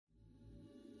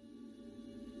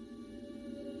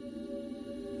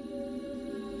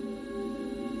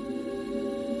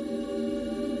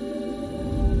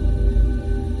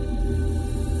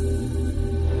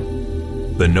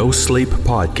The No Sleep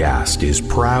Podcast is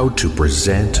proud to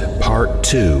present Part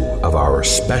 2 of our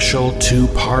special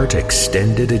two-part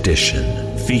extended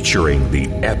edition, featuring the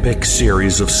epic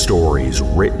series of stories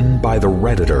written by the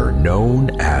Redditor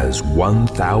known as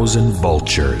 1000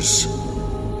 Vultures.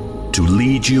 To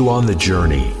lead you on the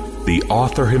journey, the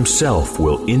author himself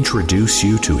will introduce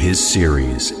you to his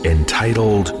series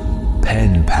entitled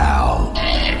Penpal.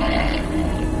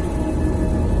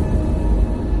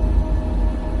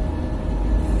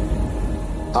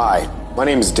 Hi, my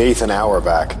name is Dathan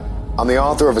Auerbach. I'm the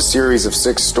author of a series of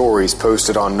 6 stories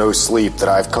posted on No Sleep that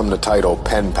I've come to title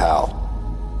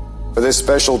Penpal. For this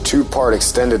special 2-part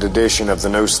extended edition of the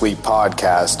No Sleep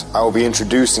podcast, I will be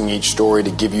introducing each story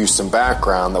to give you some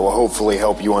background that will hopefully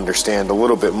help you understand a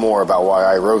little bit more about why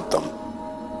I wrote them.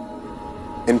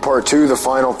 In Part 2, the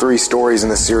final 3 stories in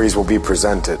the series will be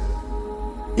presented.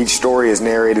 Each story is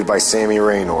narrated by Sammy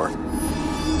Raynor.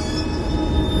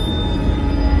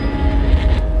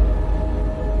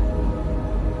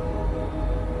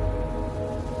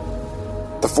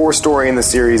 The 4th story in the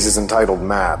series is entitled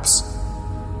Maps.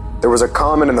 There was a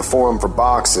comment in the forum for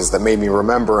boxes that made me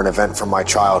remember an event from my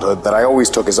childhood that I always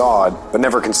took as odd, but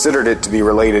never considered it to be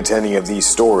related to any of these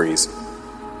stories.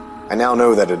 I now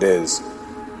know that it is.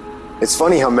 It's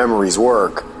funny how memories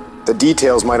work. The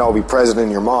details might all be present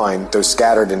in your mind, though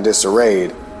scattered and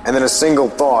disarrayed, and then a single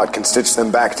thought can stitch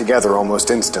them back together almost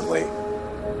instantly.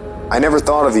 I never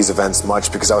thought of these events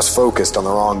much because I was focused on the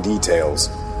wrong details.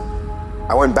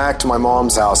 I went back to my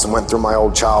mom's house and went through my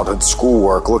old childhood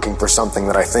schoolwork looking for something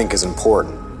that I think is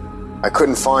important. I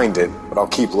couldn't find it, but I'll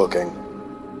keep looking.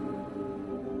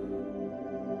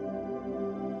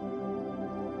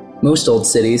 Most old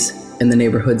cities, and the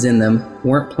neighborhoods in them,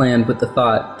 weren't planned with the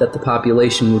thought that the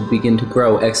population would begin to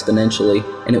grow exponentially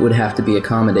and it would have to be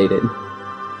accommodated.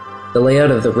 The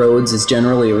layout of the roads is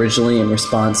generally originally in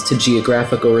response to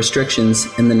geographical restrictions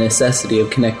and the necessity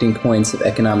of connecting points of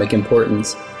economic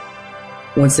importance.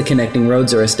 Once the connecting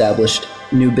roads are established,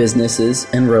 new businesses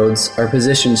and roads are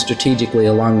positioned strategically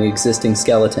along the existing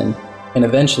skeleton, and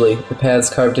eventually the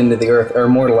paths carved into the earth are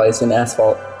immortalized in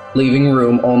asphalt, leaving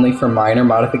room only for minor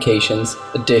modifications,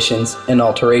 additions, and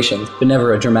alterations, but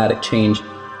never a dramatic change.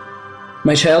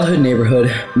 My childhood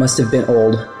neighborhood must have been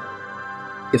old.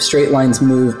 If straight lines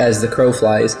move as the crow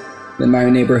flies, then my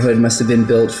neighborhood must have been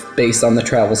built based on the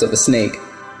travels of a snake.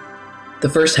 The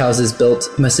first houses built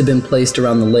must have been placed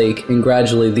around the lake, and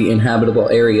gradually the inhabitable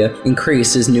area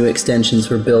increased as new extensions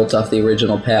were built off the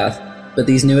original path. But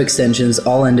these new extensions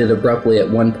all ended abruptly at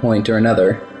one point or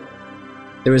another.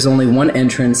 There was only one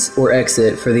entrance or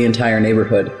exit for the entire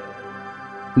neighborhood.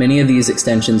 Many of these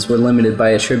extensions were limited by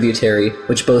a tributary,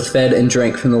 which both fed and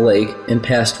drank from the lake and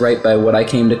passed right by what I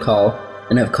came to call,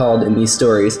 and have called in these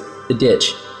stories, the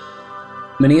ditch.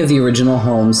 Many of the original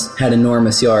homes had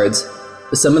enormous yards,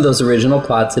 but some of those original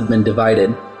plots had been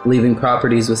divided, leaving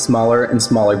properties with smaller and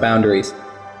smaller boundaries.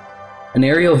 An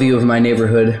aerial view of my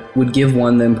neighborhood would give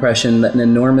one the impression that an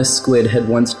enormous squid had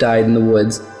once died in the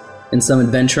woods, and some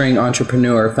adventuring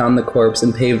entrepreneur found the corpse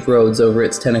and paved roads over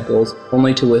its tentacles,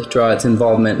 only to withdraw its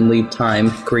involvement and leave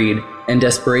time, greed, and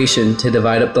desperation to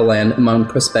divide up the land among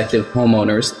prospective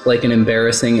homeowners, like an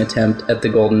embarrassing attempt at the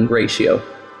golden ratio.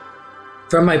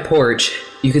 From my porch,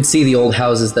 you could see the old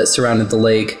houses that surrounded the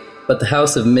lake, but the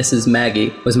house of Mrs.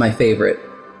 Maggie was my favorite.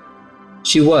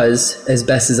 She was, as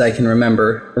best as I can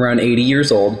remember, around 80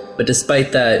 years old, but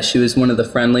despite that, she was one of the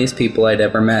friendliest people I'd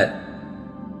ever met.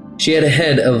 She had a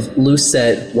head of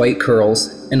loose-set white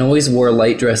curls and always wore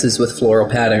light dresses with floral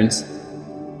patterns.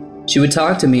 She would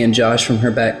talk to me and Josh from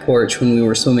her back porch when we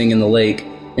were swimming in the lake,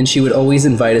 and she would always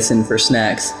invite us in for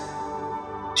snacks.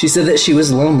 She said that she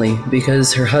was lonely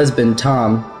because her husband,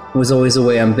 Tom, was always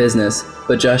away on business,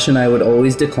 but Josh and I would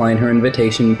always decline her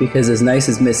invitation because as nice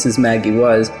as Mrs. Maggie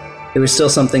was, there was still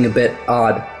something a bit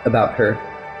odd about her.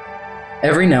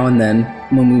 Every now and then,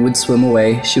 when we would swim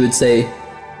away, she would say,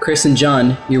 "Chris and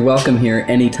John, you're welcome here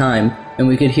any time," and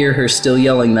we could hear her still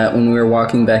yelling that when we were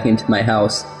walking back into my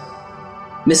house.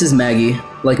 Mrs. Maggie,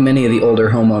 like many of the older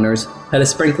homeowners, had a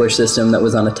sprinkler system that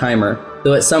was on a timer,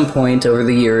 though at some point over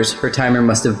the years her timer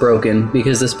must have broken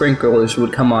because the sprinklers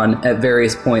would come on at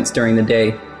various points during the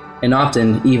day, and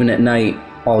often even at night,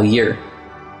 all year.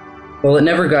 While it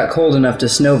never got cold enough to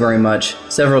snow very much,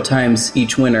 several times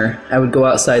each winter I would go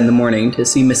outside in the morning to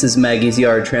see Mrs. Maggie's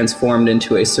yard transformed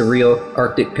into a surreal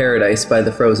Arctic paradise by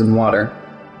the frozen water.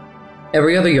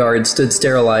 Every other yard stood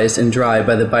sterilized and dry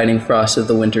by the biting frost of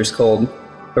the winter's cold,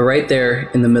 but right there,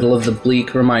 in the middle of the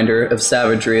bleak reminder of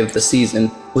savagery of the season,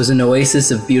 was an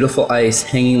oasis of beautiful ice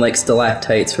hanging like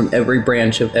stalactites from every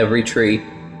branch of every tree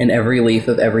and every leaf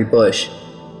of every bush.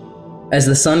 As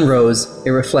the sun rose, it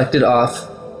reflected off,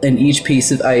 and each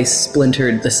piece of ice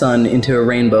splintered the sun into a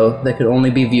rainbow that could only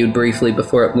be viewed briefly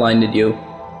before it blinded you.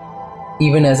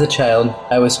 Even as a child,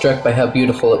 I was struck by how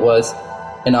beautiful it was,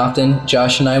 and often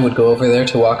Josh and I would go over there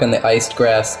to walk on the iced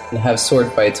grass and have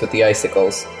sword fights with the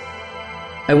icicles.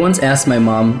 I once asked my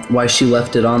mom why she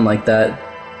left it on like that.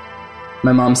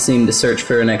 My mom seemed to search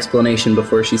for an explanation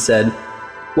before she said,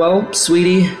 "Well,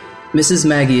 sweetie, Mrs.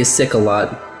 Maggie is sick a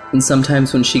lot, and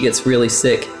sometimes when she gets really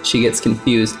sick, she gets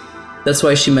confused. That's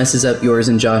why she messes up yours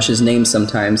and Josh's names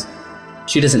sometimes.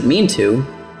 She doesn't mean to,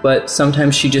 but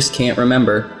sometimes she just can't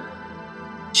remember.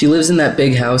 She lives in that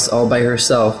big house all by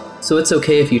herself, so it's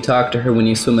okay if you talk to her when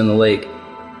you swim in the lake.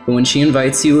 But when she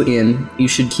invites you in, you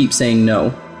should keep saying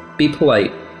no. Be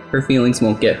polite. Her feelings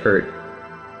won't get hurt."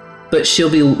 "But she'll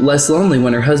be less lonely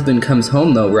when her husband comes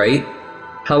home though, right?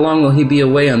 How long will he be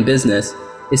away on business?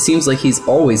 It seems like he's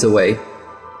always away."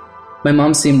 My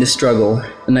mom seemed to struggle,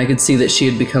 and I could see that she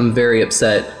had become very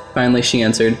upset. Finally she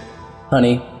answered,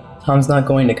 "Honey, Tom's not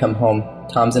going to come home.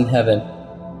 Tom's in heaven.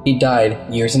 He died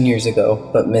years and years ago,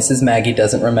 but Mrs. Maggie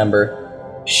doesn't remember.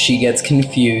 She gets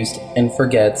confused and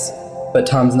forgets, but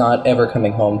Tom's not ever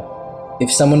coming home.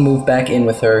 If someone moved back in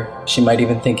with her, she might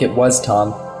even think it was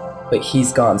Tom, but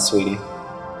he's gone, sweetie."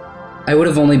 I would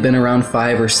have only been around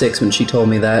 5 or 6 when she told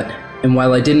me that, and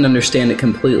while I didn't understand it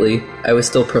completely, I was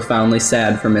still profoundly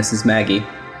sad for Mrs. Maggie.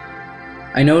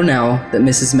 I know now that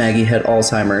Mrs. Maggie had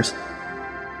Alzheimer's.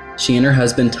 She and her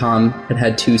husband Tom had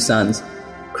had 2 sons,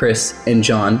 Chris and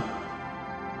John.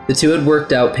 The two had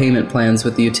worked out payment plans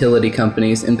with the utility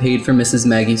companies and paid for Mrs.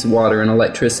 Maggie's water and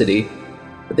electricity,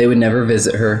 but they would never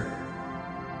visit her.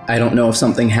 I don't know if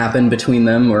something happened between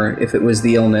them, or if it was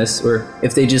the illness, or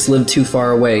if they just lived too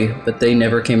far away, but they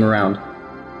never came around.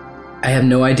 I have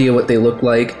no idea what they looked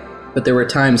like, but there were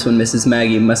times when Mrs.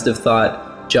 Maggie must have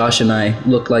thought Josh and I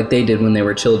looked like they did when they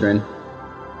were children.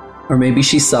 Or maybe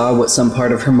she saw what some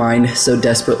part of her mind so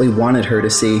desperately wanted her to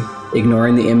see,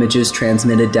 ignoring the images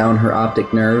transmitted down her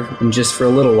optic nerve, and just for a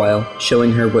little while,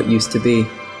 showing her what used to be.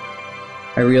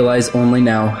 I realize only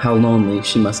now how lonely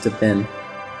she must have been.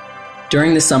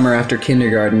 During the summer after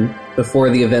kindergarten, before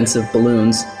the events of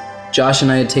balloons, Josh and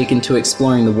I had taken to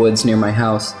exploring the woods near my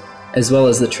house, as well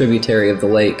as the tributary of the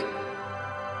lake.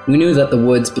 We knew that the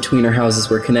woods between our houses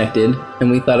were connected, and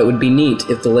we thought it would be neat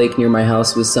if the lake near my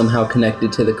house was somehow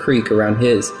connected to the creek around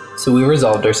his, so we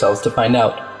resolved ourselves to find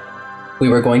out. We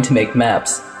were going to make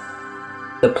maps.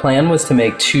 The plan was to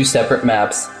make 2 separate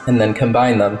maps, and then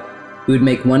combine them. We would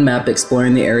make one map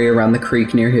exploring the area around the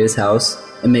creek near his house,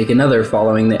 and make another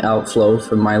following the outflow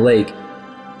from my lake.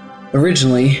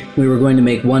 Originally, we were going to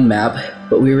make one map,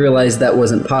 but we realized that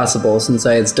wasn't possible since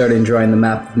I had started drawing the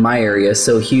map of my area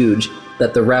so huge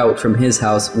that the route from his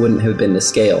house wouldn't have been to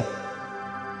scale.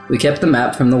 We kept the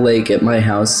map from the lake at my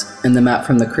house and the map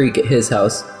from the creek at his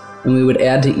house, and we would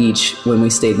add to each when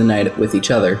we stayed the night with each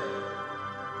other.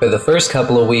 For the first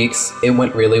couple of weeks, it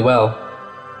went really well.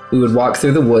 We would walk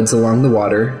through the woods along the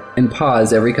water and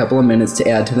pause every couple of minutes to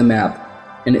add to the map,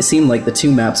 and it seemed like the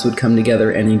 2 maps would come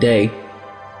together any day.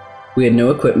 We had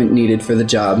no equipment needed for the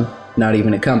job, not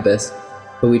even a compass,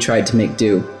 but we tried to make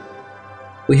do.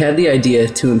 We had the idea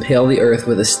to impale the earth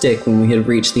with a stick when we had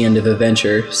reached the end of a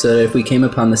venture, so that if we came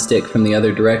upon the stick from the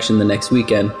other direction the next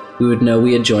weekend, we would know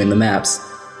we had joined the maps.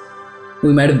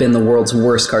 We might have been the world's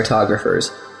worst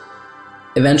cartographers.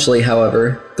 Eventually,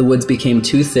 however, the woods became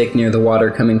too thick near the water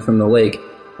coming from the lake,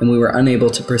 and we were unable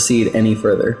to proceed any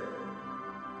further.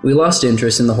 We lost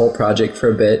interest in the whole project for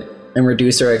a bit, and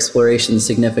reduced our explorations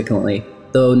significantly,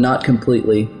 though not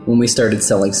completely, when we started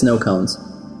selling snow cones.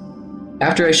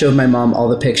 After I showed my mom all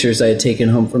the pictures I had taken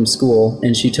home from school,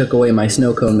 and she took away my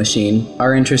snow cone machine,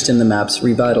 our interest in the maps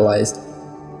revitalized.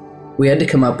 We had to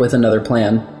come up with another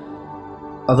plan.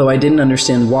 Although I didn't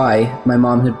understand why, my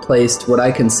mom had placed what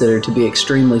I considered to be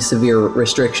extremely severe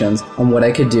restrictions on what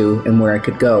I could do and where I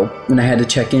could go, and I had to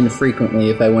check in frequently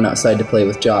if I went outside to play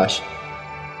with Josh.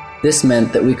 This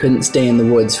meant that we couldn't stay in the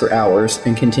woods for hours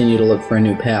and continue to look for a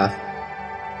new path.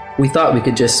 We thought we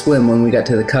could just swim when we got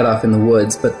to the cutoff in the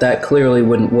woods, but that clearly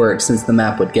wouldn't work since the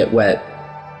map would get wet.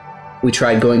 We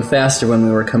tried going faster when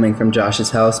we were coming from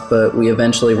Josh's house, but we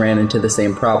eventually ran into the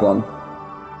same problem.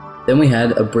 Then we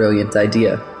had a brilliant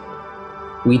idea.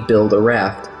 We'd build a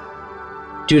raft.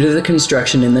 Due to the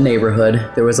construction in the neighborhood,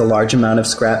 there was a large amount of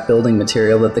scrap building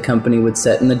material that the company would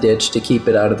set in the ditch to keep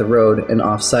it out of the road and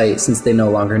off-site since they no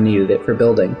longer needed it for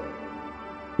building.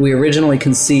 We originally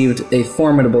conceived a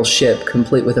formidable ship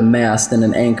complete with a mast and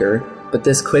an anchor, but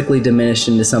this quickly diminished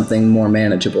into something more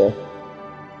manageable.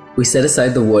 We set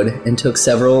aside the wood and took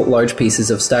several large pieces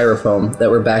of styrofoam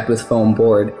that were backed with foam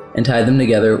board and tied them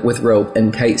together with rope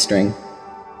and kite string.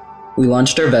 We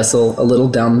launched our vessel a little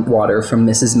down water from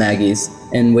Mrs. Maggie's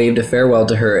and waved a farewell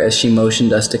to her as she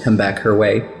motioned us to come back her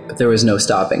way, but there was no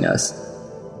stopping us.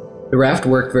 The raft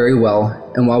worked very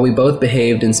well, and while we both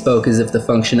behaved and spoke as if the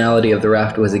functionality of the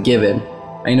raft was a given,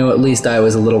 I know at least I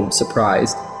was a little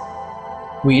surprised.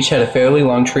 We each had a fairly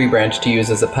long tree branch to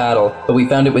use as a paddle, but we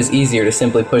found it was easier to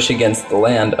simply push against the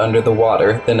land under the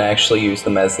water than actually use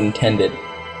them as intended.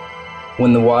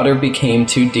 When the water became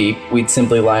too deep, we'd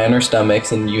simply lie on our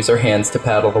stomachs and use our hands to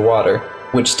paddle the water,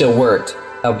 which still worked,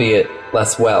 albeit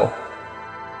less well.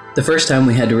 The first time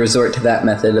we had to resort to that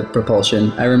method of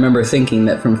propulsion, I remember thinking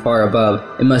that from far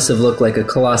above, it must have looked like a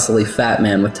colossally fat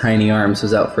man with tiny arms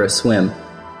was out for a swim.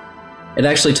 It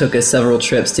actually took us several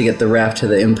trips to get the raft to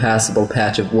the impassable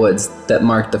patch of woods that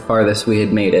marked the farthest we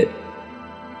had made it.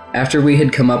 After we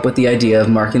had come up with the idea of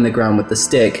marking the ground with the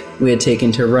stick, we had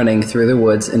taken to running through the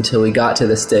woods until we got to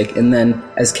the stick and then,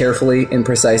 as carefully and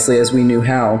precisely as we knew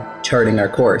how, charting our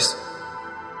course.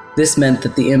 This meant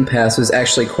that the impasse was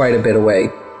actually quite a bit away,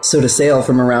 so to sail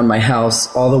from around my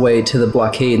house all the way to the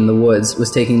blockade in the woods was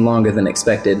taking longer than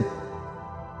expected.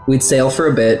 We'd sail for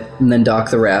a bit and then dock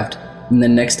the raft, and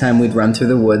then next time we'd run through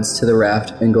the woods to the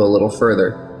raft and go a little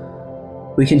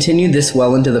further. We continued this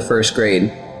well into the first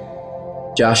grade.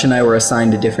 Josh and I were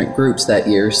assigned to different groups that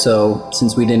year, so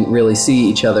since we didn't really see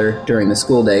each other during the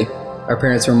school day, our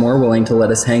parents were more willing to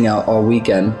let us hang out all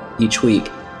weekend, each week.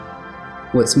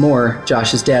 What's more,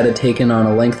 Josh's dad had taken on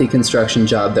a lengthy construction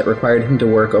job that required him to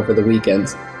work over the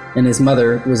weekends, and his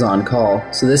mother was on call,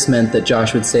 so this meant that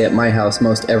Josh would stay at my house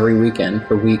most every weekend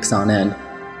for weeks on end.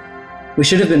 We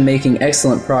should have been making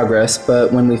excellent progress,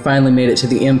 but when we finally made it to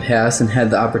the impasse and had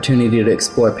the opportunity to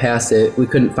explore past it, we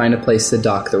couldn't find a place to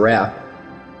dock the raft.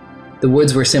 The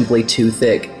woods were simply too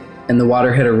thick, and the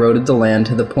water had eroded the land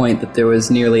to the point that there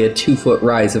was nearly a 2-foot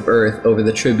rise of earth over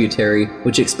the tributary,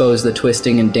 which exposed the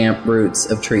twisting and damp roots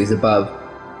of trees above.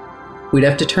 We'd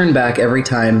have to turn back every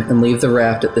time and leave the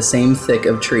raft at the same thick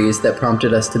of trees that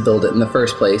prompted us to build it in the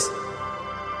first place.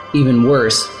 Even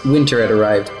worse, winter had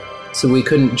arrived, so we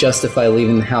couldn't justify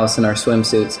leaving the house in our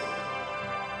swimsuits.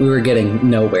 We were getting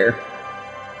nowhere.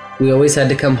 We always had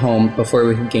to come home before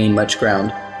we could gain much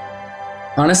ground.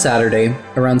 On a Saturday,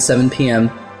 around 7 p.m.,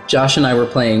 Josh and I were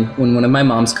playing when one of my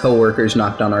mom's co-workers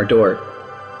knocked on our door.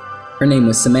 Her name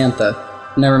was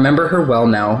Samantha, and I remember her well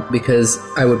now because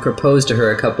I would propose to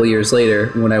her a couple years later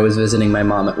when I was visiting my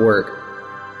mom at work.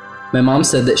 My mom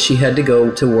said that she had to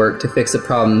go to work to fix a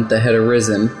problem that had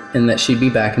arisen and that she'd be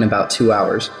back in about 2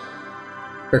 hours.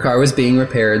 Her car was being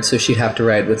repaired, so she'd have to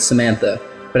ride with Samantha,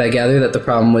 but I gather that the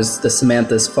problem was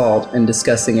Samantha's fault, and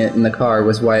discussing it in the car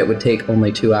was why it would take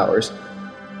only 2 hours.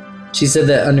 She said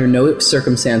that under no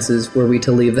circumstances were we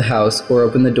to leave the house or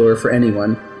open the door for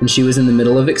anyone, and she was in the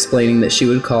middle of explaining that she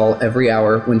would call every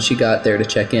hour when she got there to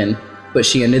check in, but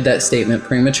she ended that statement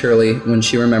prematurely when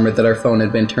she remembered that our phone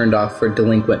had been turned off for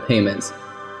delinquent payments.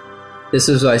 This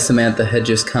was why Samantha had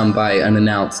just come by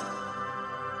unannounced.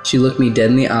 She looked me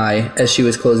dead in the eye as she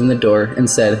was closing the door and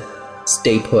said,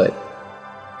 "Stay put."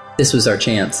 This was our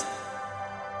chance.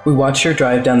 We watched her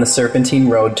drive down the serpentine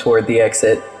road toward the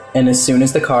exit, and as soon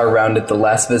as the car rounded the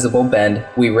last visible bend,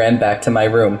 we ran back to my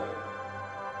room.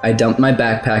 I dumped my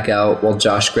backpack out while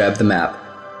Josh grabbed the map.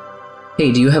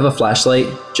 "Hey, do you have a flashlight?"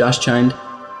 Josh chimed.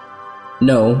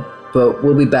 "No, but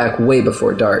we'll be back way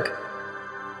before dark."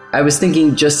 I was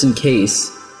thinking just in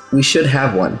case, we should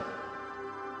have one.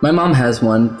 My mom has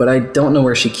one, but I don't know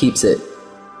where she keeps it.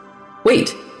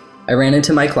 Wait! I ran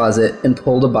into my closet and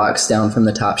pulled a box down from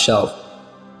the top shelf.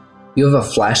 "You have a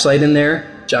flashlight in there?"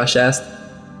 Josh asked.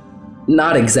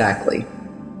 "Not exactly."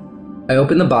 I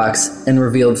opened the box and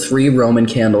revealed 3 Roman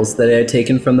candles that I had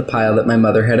taken from the pile that my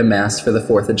mother had amassed for the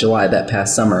 4th of July that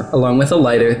past summer, along with a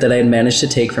lighter that I had managed to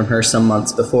take from her some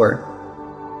months before.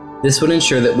 This would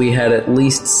ensure that we had at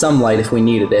least some light if we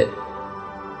needed it.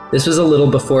 This was a little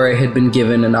before I had been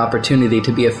given an opportunity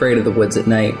to be afraid of the woods at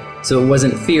night, so it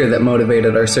wasn't fear that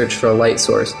motivated our search for a light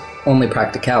source, only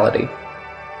practicality.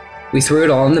 We threw it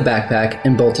all in the backpack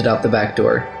and bolted out the back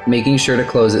door, making sure to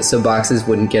close it so boxes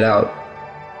wouldn't get out.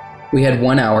 We had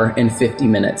 1 hour and 50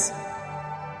 minutes.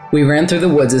 We ran through the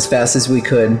woods as fast as we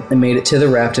could and made it to the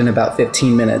raft in about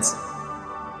 15 minutes.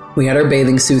 We had our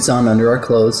bathing suits on under our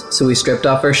clothes, so we stripped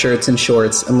off our shirts and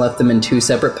shorts and left them in 2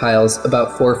 separate piles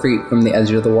about 4 feet from the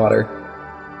edge of the water.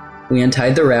 We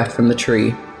untied the raft from the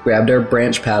tree, grabbed our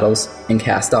branch paddles, and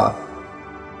cast off.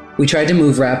 We tried to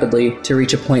move rapidly to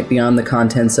reach a point beyond the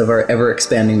contents of our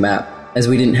ever-expanding map, as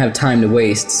we didn't have time to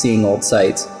waste seeing old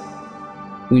sights.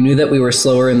 We knew that we were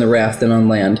slower in the raft than on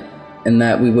land, and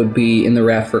that we would be in the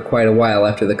raft for quite a while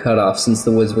after the cutoff since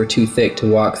the woods were too thick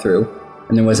to walk through,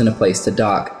 and there wasn't a place to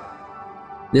dock.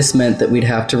 This meant that we'd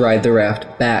have to ride the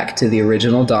raft back to the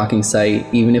original docking site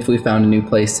even if we found a new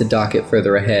place to dock it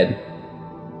further ahead.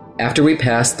 After we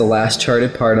passed the last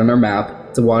charted part on our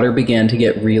map, the water began to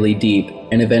get really deep,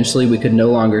 and eventually we could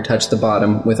no longer touch the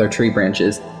bottom with our tree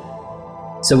branches.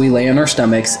 So we lay on our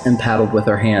stomachs and paddled with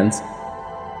our hands.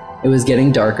 It was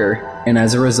getting darker, and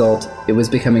as a result, it was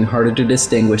becoming harder to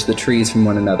distinguish the trees from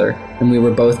one another, and we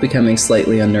were both becoming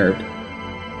slightly unnerved.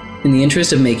 In the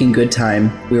interest of making good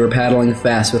time, we were paddling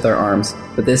fast with our arms,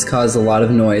 but this caused a lot of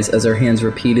noise as our hands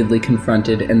repeatedly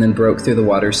confronted and then broke through the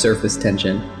water's surface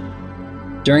tension.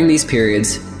 During these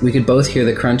periods, we could both hear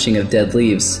the crunching of dead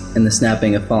leaves and the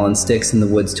snapping of fallen sticks in the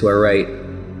woods to our right.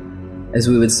 As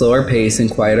we would slow our pace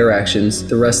and quiet our actions,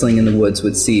 the rustling in the woods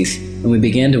would cease, and we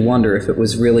began to wonder if it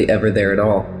was really ever there at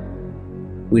all.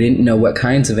 We didn't know what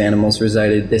kinds of animals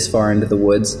resided this far into the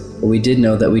woods, but we did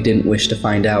know that we didn't wish to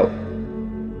find out.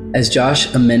 As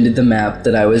Josh amended the map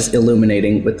that I was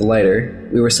illuminating with the lighter,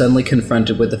 we were suddenly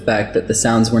confronted with the fact that the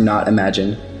sounds were not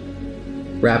imagined.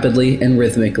 Rapidly and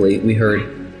rhythmically, we heard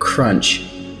crunch,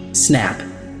 snap,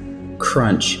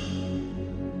 crunch.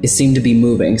 It seemed to be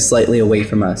moving slightly away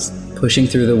from us, pushing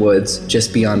through the woods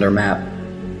just beyond our map.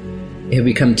 It had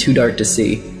become too dark to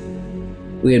see.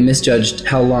 We had misjudged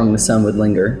how long the sun would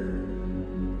linger.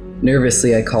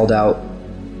 Nervously, I called out,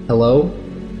 "Hello?"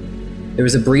 There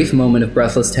was a brief moment of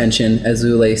breathless tension as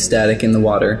we lay static in the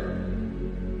water.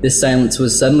 This silence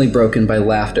was suddenly broken by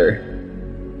laughter.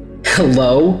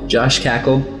 "Hello?" Josh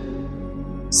cackled.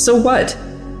 "So what?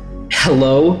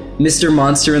 Hello, Mr.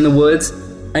 Monster in the Woods?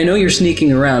 I know you're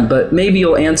sneaking around, but maybe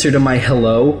you'll answer to my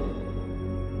hello?"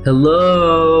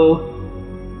 "Hello?"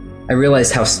 I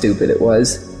realized how stupid it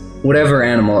was. Whatever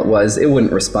animal it was, it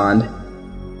wouldn't respond.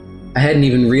 I hadn't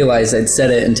even realized I'd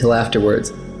said it until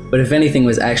afterwards, but if anything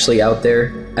was actually out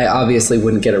there, I obviously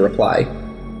wouldn't get a reply.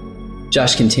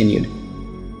 Josh continued,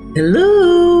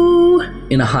 "Hello?"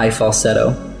 in a high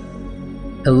falsetto.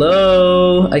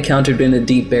 "Hello?" I countered in a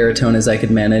deep baritone as I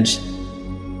could manage.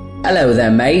 "Hello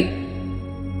there, mate."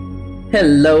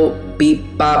 "Hello,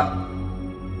 beep bop."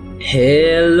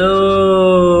 "Hello."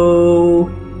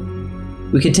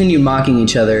 We continued mocking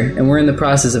each other, and were in the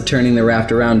process of turning the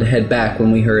raft around to head back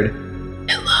when we heard,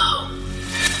 "Hello."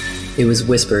 It was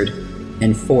whispered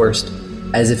and forced,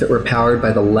 as if it were powered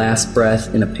by the last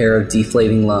breath in a pair of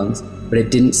deflating lungs, but it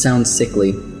didn't sound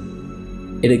sickly.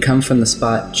 It had come from the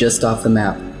spot just off the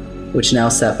map, which now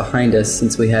sat behind us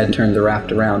since we had turned the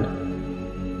raft around.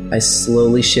 I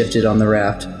slowly shifted on the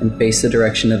raft and faced the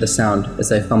direction of the sound as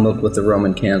I fumbled with the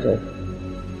Roman candle.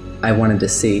 I wanted to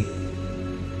see.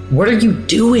 "What are you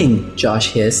doing?"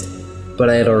 Josh hissed, but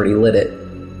I had already lit it.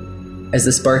 As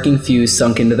the sparking fuse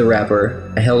sunk into the wrapper,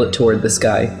 I held it toward the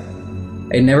sky.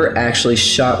 I had never actually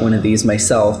shot one of these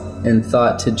myself and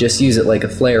thought to just use it like a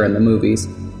flare in the movies.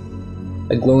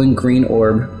 A glowing green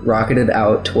orb rocketed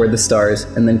out toward the stars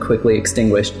and then quickly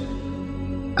extinguished.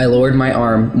 I lowered my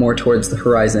arm more towards the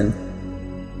horizon.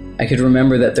 I could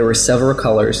remember that there were several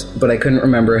colors, but I couldn't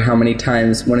remember how many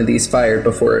times one of these fired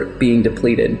before being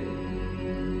depleted.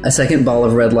 A second ball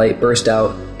of red light burst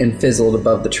out and fizzled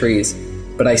above the trees,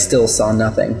 but I still saw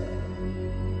nothing.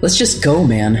 "Let's just go,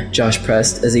 man," Josh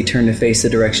pressed as he turned to face the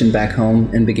direction back home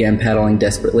and began paddling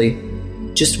desperately.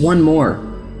 "Just one more."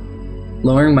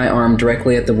 Lowering my arm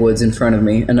directly at the woods in front of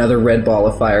me, another red ball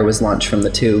of fire was launched from the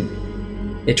tube.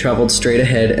 It traveled straight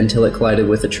ahead until it collided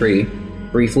with a tree,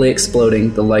 briefly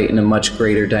exploding the light in a much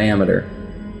greater diameter.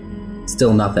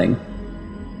 Still nothing.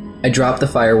 I dropped the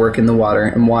firework in the water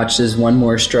and watched as one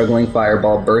more struggling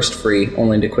fireball burst free,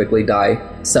 only to quickly die,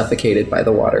 suffocated by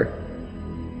the water.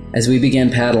 As we began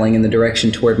paddling in the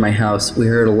direction toward my house, we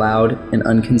heard a loud and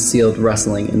unconcealed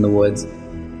rustling in the woods.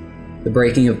 The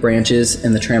breaking of branches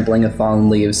and the trampling of fallen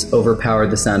leaves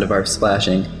overpowered the sound of our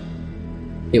splashing.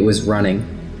 It was running.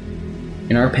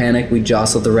 In our panic, we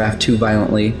jostled the raft too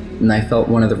violently, and I felt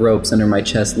one of the ropes under my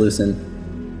chest loosen.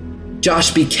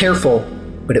 "Josh, be careful!"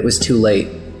 But it was too late.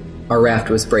 Our raft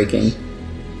was breaking.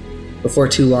 Before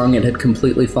too long, it had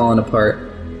completely fallen apart.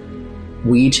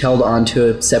 We each held onto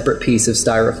a separate piece of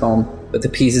styrofoam, but the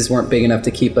pieces weren't big enough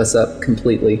to keep us up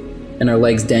completely, and our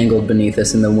legs dangled beneath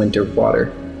us in the winter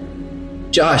water.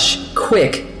 "Josh,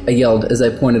 quick!" I yelled as I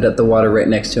pointed at the water right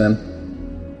next to him.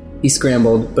 He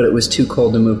scrambled, but it was too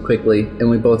cold to move quickly, and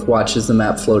we both watched as the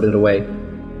map floated away.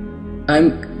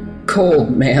 "I'm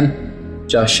cold, man,"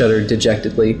 Josh shuddered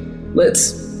dejectedly.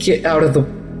 "Let's get out of the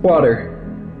water."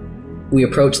 We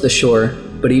approached the shore,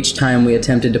 but each time we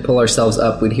attempted to pull ourselves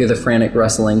up, we'd hear the frantic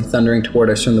rustling thundering toward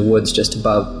us from the woods just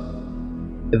above.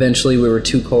 Eventually, we were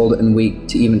too cold and weak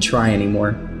to even try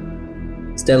anymore.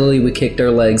 Steadily, we kicked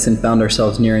our legs and found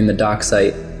ourselves nearing the dock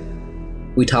site.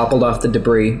 We toppled off the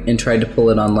debris and tried to pull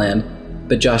it on land,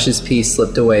 but Josh's piece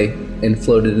slipped away and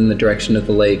floated in the direction of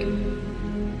the lake.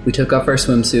 We took off our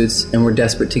swimsuits and were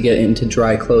desperate to get into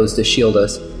dry clothes to shield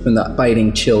us from the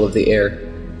biting chill of the air.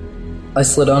 I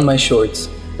slid on my shorts,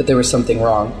 but there was something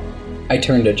wrong. I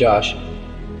turned to Josh.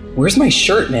 "Where's my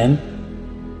shirt, man?"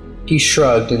 He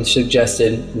shrugged and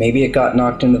suggested maybe it got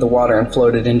knocked into the water and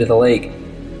floated into the lake.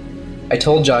 I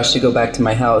told Josh to go back to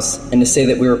my house and to say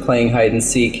that we were playing hide and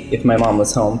seek if my mom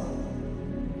was home.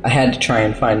 I had to try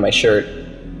and find my shirt.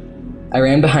 I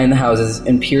ran behind the houses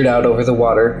and peered out over the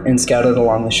water and scouted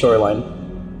along the shoreline.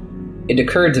 It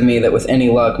occurred to me that with any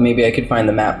luck, maybe I could find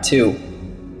the map too.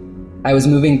 I was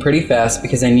moving pretty fast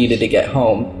because I needed to get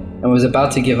home, and was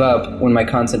about to give up when my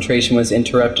concentration was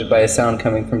interrupted by a sound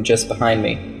coming from just behind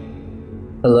me.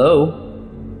 "Hello?"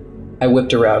 I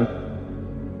whipped around.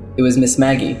 It was Miss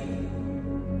Maggie.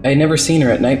 I had never seen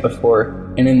her at night before,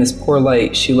 and in this poor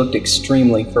light she looked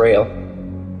extremely frail.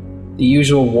 The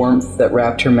usual warmth that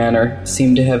wrapped her manner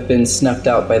seemed to have been snuffed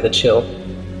out by the chill.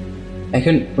 I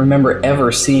couldn't remember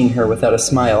ever seeing her without a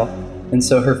smile, and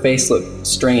so her face looked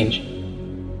strange.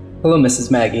 "Hello, Mrs.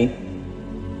 Maggie."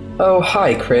 "Oh,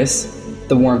 hi, Chris."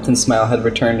 The warmth and smile had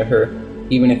returned to her,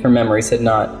 even if her memories had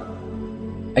not.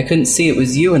 "I couldn't see it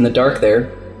was you in the dark there."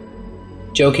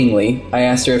 Jokingly, I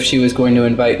asked her if she was going to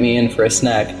invite me in for a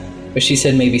snack, but she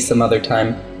said maybe some other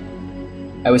time.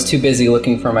 I was too busy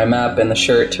looking for my map and the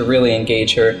shirt to really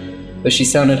engage her, but she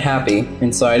sounded happy,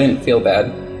 and so I didn't feel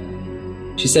bad.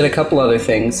 She said a couple other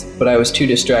things, but I was too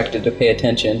distracted to pay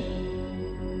attention.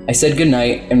 I said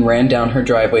goodnight and ran down her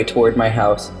driveway toward my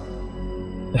house.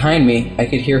 Behind me, I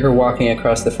could hear her walking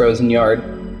across the frozen yard,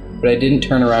 but I didn't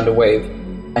turn around to wave.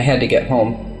 I had to get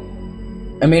home.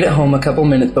 I made it home a couple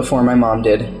minutes before my mom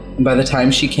did, and by the time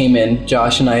she came in,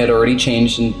 Josh and I had already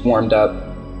changed and warmed up.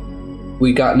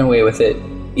 We'd gotten away with it,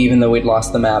 even though we'd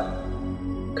lost the map.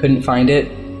 Couldn't find it?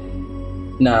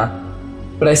 Nah.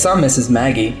 But I saw Mrs.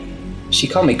 Maggie. She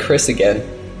called me Chris again.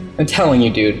 I'm telling you,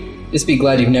 dude, just be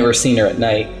glad you've never seen her at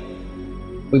night.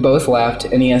 We both laughed,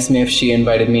 and he asked me if she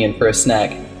invited me in for a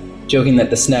snack, joking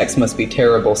that the snacks must be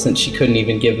terrible since she couldn't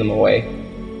even give them away.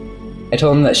 I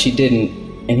told him that she didn't,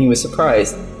 and he was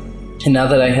surprised. And now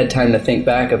that I had time to think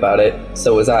back about it,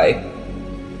 so was I.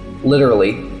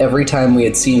 Literally, every time we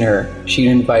had seen her, she'd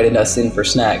invited us in for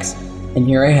snacks, and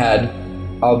here I had,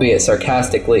 albeit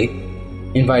sarcastically,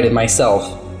 invited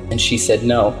myself, and she said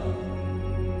no.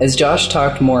 As Josh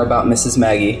talked more about Mrs.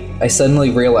 Maggie, I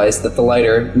suddenly realized that the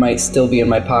lighter might still be in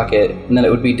my pocket, and that it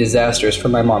would be disastrous for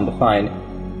my mom to find.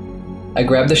 I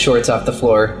grabbed the shorts off the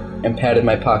floor and patted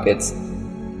my pockets.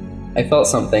 I felt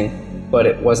something, but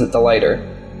it wasn't the lighter.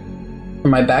 From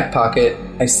my back pocket,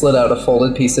 I slid out a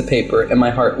folded piece of paper and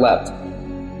my heart leapt.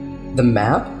 The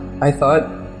map? I thought,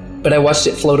 but I watched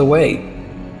it float away.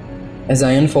 As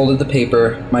I unfolded the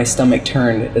paper, my stomach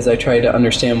turned as I tried to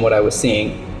understand what I was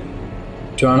seeing.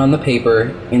 Drawn on the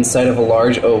paper, inside of a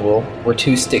large oval, were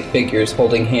two stick figures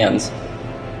holding hands.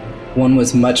 One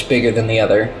was much bigger than the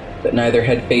other, but neither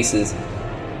had faces.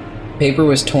 The paper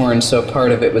was torn, so a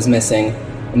part of it was missing,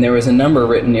 and there was a number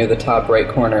written near the top right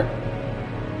corner.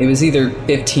 It was either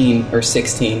 15 or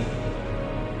 16.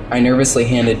 I nervously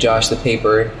handed Josh the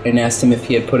paper and asked him if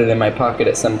he had put it in my pocket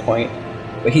at some point,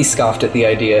 but he scoffed at the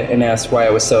idea and asked why I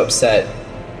was so upset.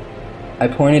 I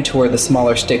pointed toward the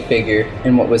smaller stick figure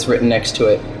and what was written next to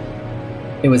it.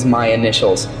 It was my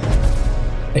initials.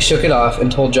 I shook it off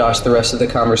and told Josh the rest of the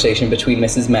conversation between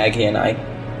Mrs. Maggie and I.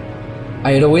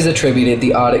 I had always attributed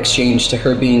the odd exchange to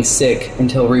her being sick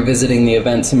until revisiting the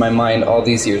events in my mind all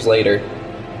these years later.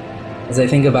 As I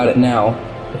think about it now,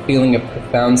 the feeling of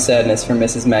profound sadness for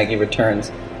Mrs. Maggie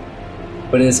returns,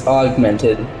 but it is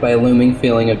augmented by a looming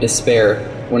feeling of despair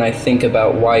when I think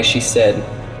about why she said,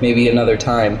 maybe another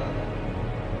time.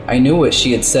 I knew what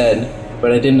she had said,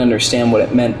 but I didn't understand what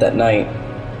it meant that night.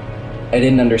 I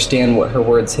didn't understand what her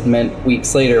words had meant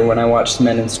weeks later when I watched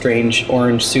men in strange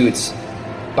orange suits,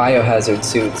 biohazard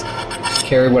suits,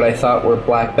 carry what I thought were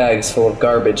black bags full of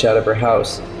garbage out of her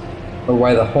house, or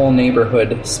why the whole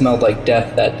neighborhood smelled like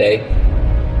death that day.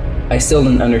 I still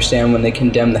didn't understand when they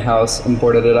condemned the house and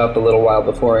boarded it up a little while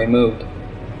before I moved,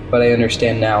 but I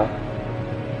understand now.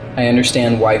 I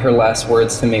understand why her last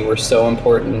words to me were so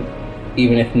important,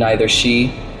 even if neither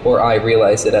she or I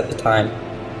realized it at the time.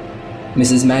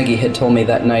 Mrs. Maggie had told me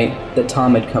that night that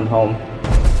Tom had come home,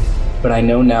 but I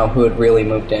know now who had really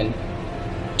moved in,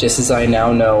 just as I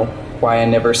now know why I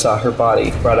never saw her body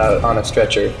brought out on a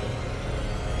stretcher.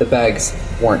 The bags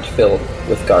weren't filled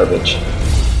with garbage.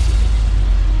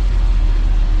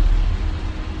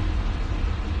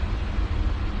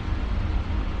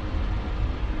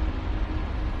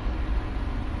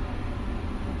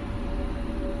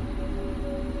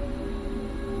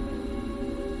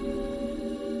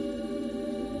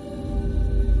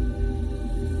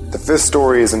 The fifth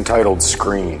story is entitled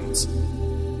Screens.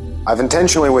 I've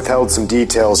intentionally withheld some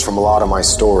details from a lot of my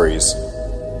stories.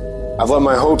 I've let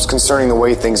my hopes concerning the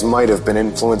way things might have been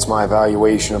influence my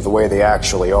evaluation of the way they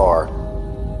actually are.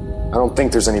 I don't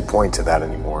think there's any point to that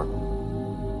anymore.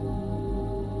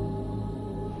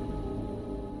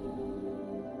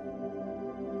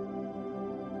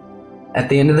 At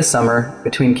the end of the summer,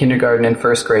 between kindergarten and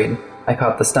first grade, I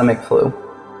caught the stomach flu.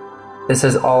 This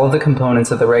has all of the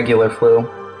components of the regular flu.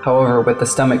 However, with the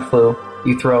stomach flu,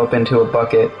 you throw up into a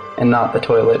bucket and not the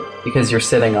toilet because you're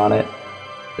sitting on it.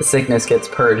 The sickness gets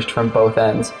purged from both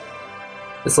ends.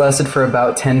 This lasted for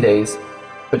about 10 days,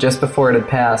 but just before it had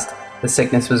passed, the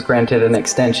sickness was granted an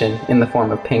extension in the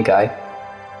form of pink eye.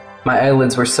 My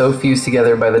eyelids were so fused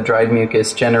together by the dried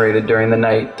mucus generated during the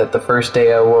night that the first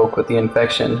day I awoke with the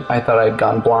infection, I thought I had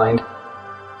gone blind.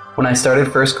 When I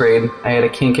started first grade, I had a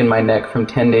kink in my neck from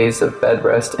 10 days of bed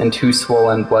rest and 2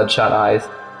 swollen, bloodshot eyes.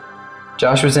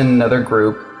 Josh was in another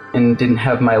group and didn't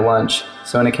have my lunch,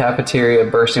 so in a cafeteria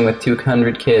bursting with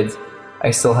 200 kids, I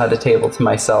still had a table to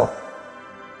myself.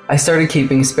 I started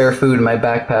keeping spare food in my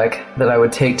backpack that I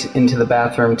would take into the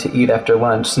bathroom to eat after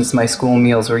lunch, since my school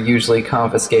meals were usually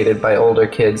confiscated by older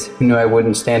kids who knew I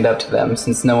wouldn't stand up to them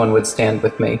since no one would stand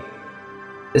with me.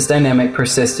 This dynamic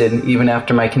persisted even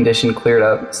after my condition cleared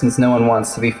up, since no one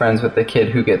wants to be friends with the kid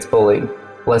who gets bullied,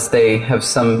 lest they have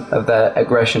some of that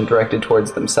aggression directed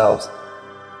towards themselves.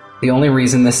 The only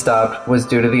reason this stopped was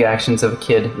due to the actions of a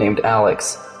kid named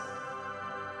Alex.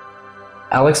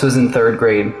 Alex was in 3rd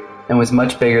grade and was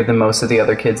much bigger than most of the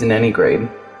other kids in any grade.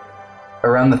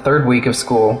 Around the 3rd week of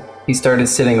school, he started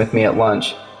sitting with me at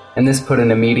lunch, and this put an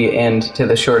immediate end to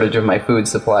the shortage of my food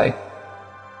supply.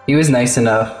 He was nice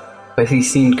enough, but he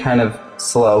seemed kind of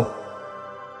slow.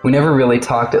 We never really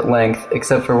talked at length,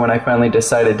 except for when I finally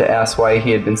decided to ask why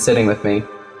he had been sitting with me.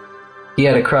 He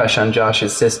had a crush on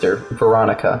Josh's sister,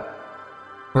 Veronica.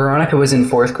 Veronica was in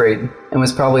 4th grade and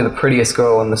was probably the prettiest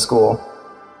girl in the school.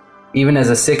 Even as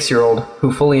a 6-year-old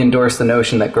who fully endorsed the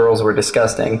notion that girls were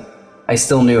disgusting, I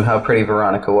still knew how pretty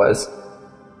Veronica was.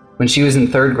 When she was in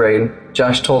 3rd grade,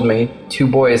 Josh told me 2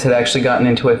 boys had actually gotten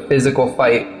into a physical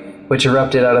fight which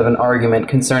erupted out of an argument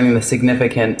concerning the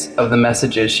significance of the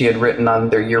messages she had written on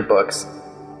their yearbooks.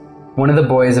 One of the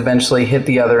boys eventually hit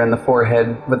the other in the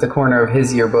forehead with the corner of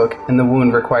his yearbook, and the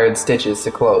wound required stitches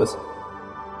to close.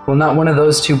 Well, not one of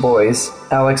those 2 boys.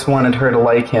 Alex wanted her to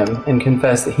like him and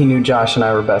confessed that he knew Josh and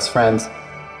I were best friends.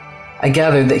 I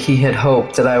gathered that he had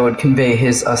hoped that I would convey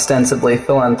his ostensibly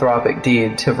philanthropic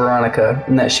deed to Veronica,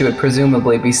 and that she would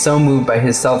presumably be so moved by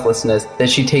his selflessness that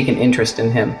she'd take an interest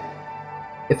in him.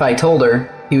 If I told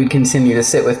her, he would continue to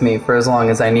sit with me for as long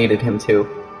as I needed him to.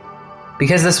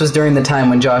 Because this was during the time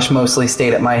when Josh mostly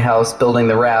stayed at my house building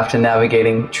the raft and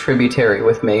navigating tributary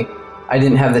with me, I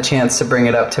didn't have the chance to bring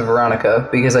it up to Veronica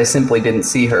because I simply didn't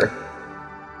see her.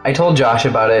 I told Josh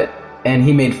about it, and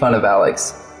he made fun of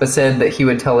Alex, but said that he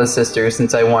would tell his sister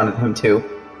since I wanted him to.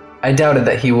 I doubted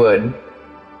that he would.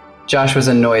 Josh was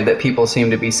annoyed that people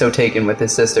seemed to be so taken with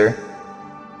his sister.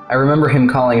 I remember him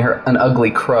calling her an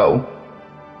ugly crow.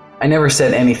 I never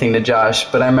said anything to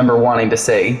Josh, but I remember wanting to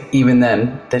say, even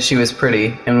then, that she was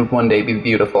pretty and would one day be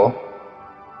beautiful.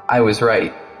 I was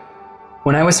right.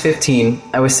 When I was 15,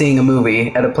 I was seeing a movie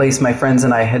at a place my friends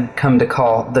and I had come to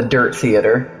call the Dirt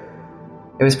Theater.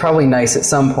 It was probably nice at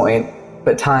some point,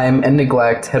 but time and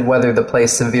neglect had weathered the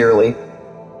place severely.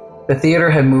 The theater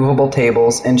had movable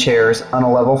tables and chairs on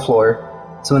a level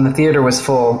floor, so when the theater was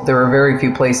full, there were very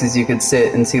few places you could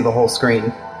sit and see the whole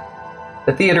screen.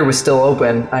 The theater was still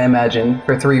open, I imagine,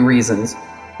 for 3 reasons.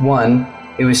 1,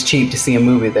 it was cheap to see a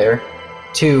movie there.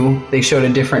 2, they showed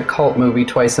a different cult movie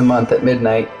twice a month at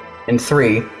midnight. And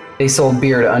 3, they sold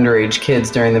beer to underage kids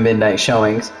during the midnight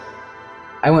showings.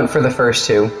 I went for the first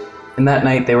 2, and that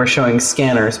night they were showing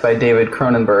Scanners by David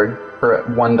Cronenberg for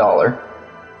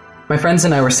 $1. My friends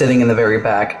and I were sitting in the very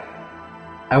back.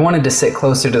 I wanted to sit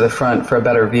closer to the front for a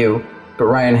better view, but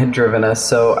Ryan had driven us,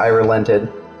 so I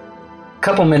relented. A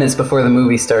couple minutes before the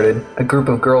movie started, a group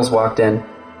of girls walked in.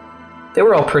 They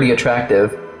were all pretty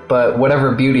attractive, but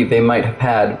whatever beauty they might have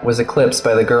had was eclipsed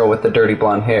by the girl with the dirty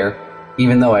blonde hair,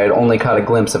 even though I had only caught a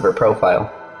glimpse of her profile.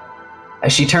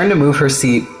 As she turned to move her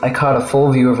seat, I caught a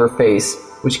full view of her face,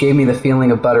 which gave me the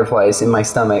feeling of butterflies in my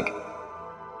stomach.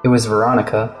 It was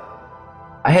Veronica.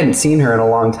 I hadn't seen her in a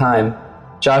long time.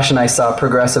 Josh and I saw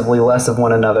progressively less of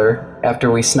one another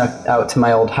after we snuck out to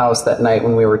my old house that night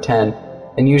when we were 10,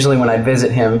 and usually when I'd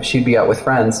visit him, she'd be out with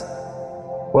friends.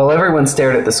 While everyone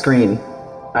stared at the screen,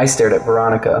 I stared at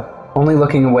Veronica, only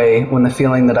looking away when the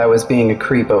feeling that I was being a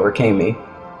creep overcame me.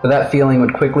 But that feeling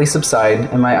would quickly subside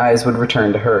and my eyes would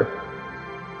return to her.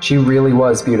 She really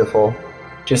was beautiful,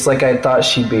 just like I had thought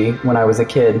she'd be when I was a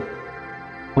kid.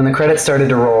 When the credits started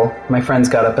to roll, my friends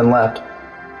got up and left.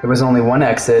 There was only one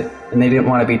exit, and they didn't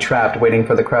want to be trapped waiting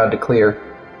for the crowd to clear.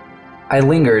 I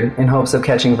lingered in hopes of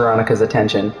catching Veronica's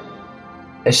attention.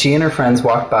 As she and her friends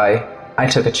walked by, I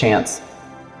took a chance.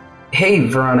 "Hey,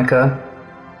 Veronica."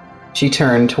 She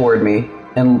turned toward me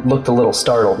and looked a little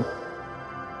startled.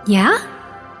 Yeah?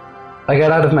 I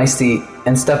got out of my seat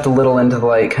and stepped a little into the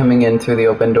light coming in through the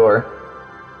open door.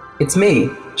 "It's me,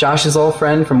 Josh's old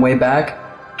friend from way back.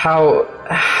 How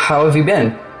have you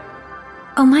been?"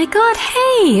 Oh my god,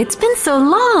 hey, it's been so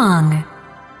long.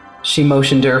 She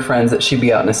motioned to her friends that she'd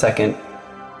be out in a second.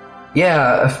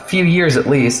 "Yeah, a few years at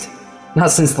least.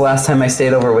 Not since the last time I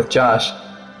stayed over with Josh.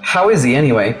 How is he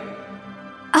anyway?"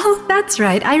 Oh, that's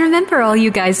right, I remember all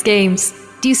you guys' games.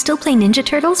 Do you still play Ninja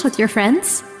Turtles with your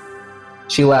friends?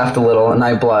 She laughed a little and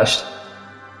I blushed.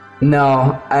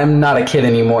 "No, I'm not a kid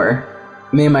anymore.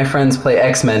 Me and my friends play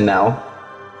X-Men now."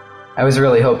 I was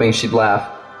really hoping she'd laugh.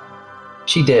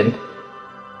 She did.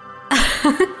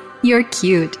 You're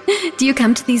cute. Do you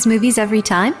come to these movies every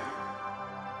time?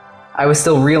 I was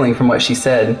still reeling from what she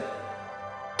said.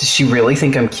 Does she really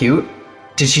think I'm cute?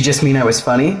 Did she just mean I was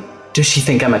funny? Does she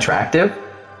think I'm attractive?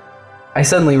 I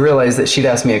suddenly realized that she'd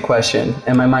asked me a question,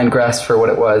 and my mind grasped for what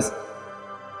it was.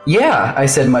 "Yeah," I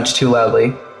said much too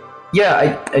loudly. "Yeah,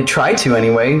 I try to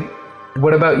anyway.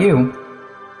 What about you?"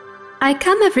 I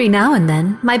come every now and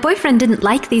then. My boyfriend didn't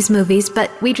like these movies, but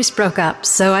we just broke up,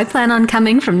 so I plan on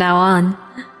coming from now on.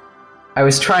 I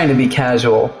was trying to be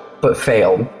casual, but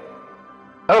failed.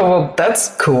 "Oh, well,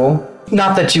 that's cool.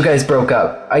 Not that you guys broke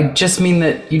up. I just mean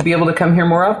that you'd be able to come here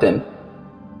more often."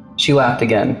 She laughed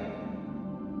again.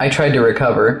 I tried to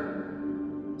recover.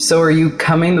 "So are you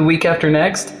coming the week after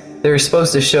next? They're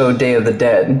supposed to show Day of the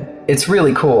Dead. It's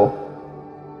really cool."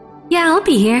 Yeah, I'll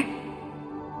be here.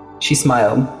 She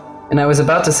smiled, and I was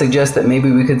about to suggest that maybe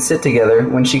we could sit together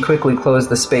when she quickly closed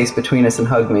the space between us and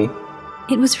hugged me.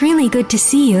 It was really good to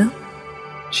see you.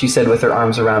 She said with her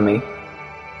arms around me.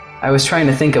 I was trying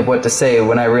to think of what to say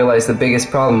when I realized the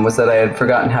biggest problem was that I had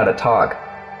forgotten how to talk.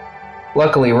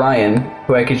 Luckily, Ryan,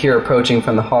 who I could hear approaching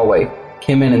from the hallway,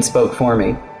 came in and spoke for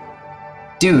me.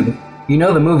 "Dude, you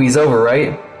know the movie's over,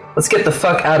 right? Let's get the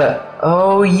fuck out of..."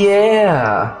 "Oh,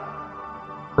 yeah."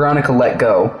 Veronica let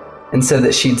go and said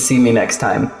that she'd see me next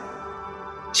time.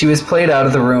 She was played out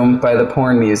of the room by the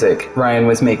porn music Ryan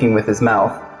was making with his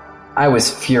mouth. I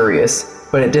was furious,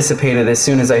 but it dissipated as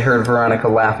soon as I heard Veronica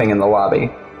laughing in the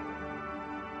lobby.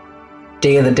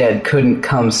 Day of the Dead couldn't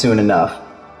come soon enough.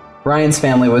 Ryan's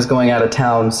family was going out of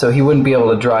town, so he wouldn't be able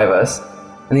to drive us,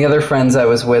 and the other friends I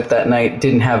was with that night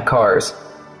didn't have cars.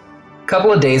 A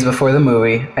couple of days before the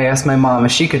movie, I asked my mom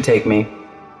if she could take me.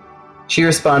 She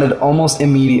responded almost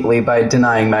immediately by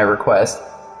denying my request,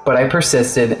 but I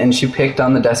persisted and she picked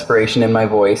on the desperation in my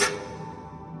voice.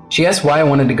 She asked why I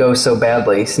wanted to go so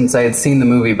badly, since I had seen the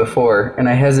movie before, and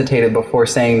I hesitated before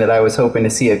saying that I was hoping to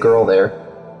see a girl there.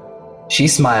 She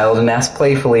smiled and asked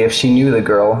playfully if she knew the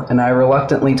girl, and I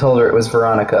reluctantly told her it was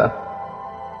Veronica.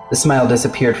 The smile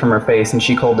disappeared from her face and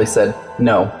she coldly said,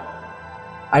 "No."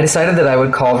 I decided that I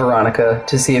would call Veronica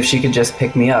to see if she could just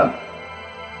pick me up.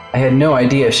 I had no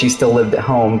idea if she still lived at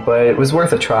home, but it was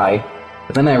worth a try.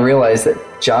 But then I realized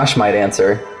that Josh might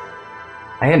answer.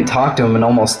 I hadn't talked to him in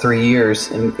almost 3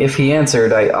 years, and if he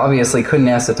answered, I obviously couldn't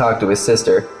ask to talk to his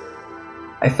sister.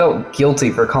 I felt guilty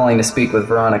for calling to speak with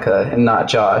Veronica and not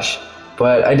Josh,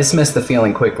 but I dismissed the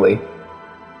feeling quickly.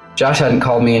 Josh hadn't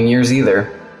called me in years either.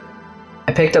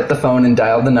 I picked up the phone and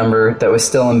dialed the number that was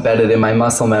still embedded in my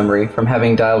muscle memory from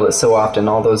having dialed it so often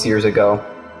all those years ago.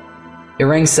 It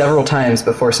rang several times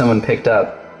before someone picked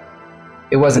up.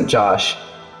 It wasn't Josh.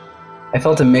 I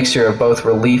felt a mixture of both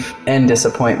relief and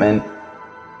disappointment.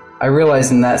 I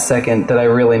realized in that second that I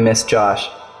really missed Josh.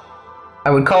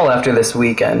 I would call after this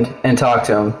weekend and talk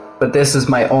to him, but this was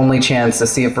my only chance to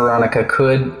see if Veronica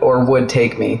could or would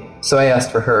take me, so I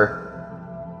asked for her.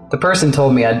 The person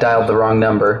told me I'd dialed the wrong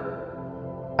number.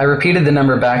 I repeated the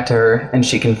number back to her, and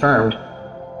she confirmed.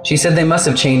 She said they must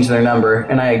have changed their number,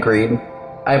 and I agreed.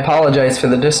 I apologized for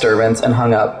the disturbance and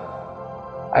hung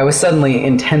up. I was suddenly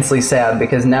intensely sad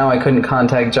because now I couldn't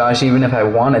contact Josh even if I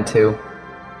wanted to.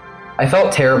 I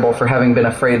felt terrible for having been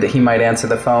afraid that he might answer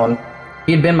the phone,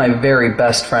 He had been my very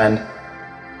best friend.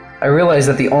 I realized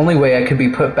that the only way I could be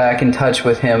put back in touch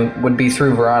with him would be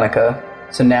through Veronica,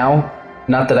 so now,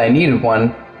 not that I needed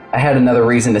one, I had another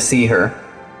reason to see her.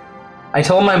 I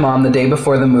told my mom the day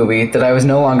before the movie that I was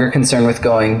no longer concerned with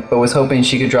going, but was hoping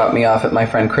she could drop me off at my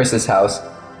friend Chris's house.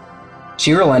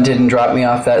 She relented and dropped me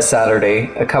off that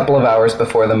Saturday, a couple of hours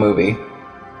before the movie.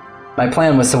 My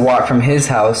plan was to walk from his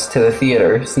house to the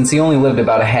theater, since he only lived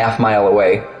about a half-mile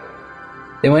away.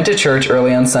 They went to church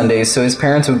early on Sundays, so his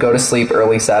parents would go to sleep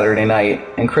early Saturday night,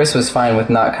 and Chris was fine with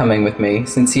not coming with me,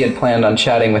 since he had planned on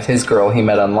chatting with his girl he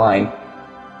met online.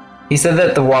 He said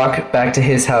that the walk back to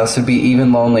his house would be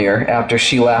even lonelier after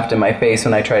she laughed in my face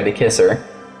when I tried to kiss her.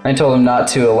 I told him not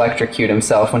to electrocute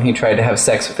himself when he tried to have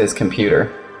sex with his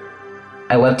computer.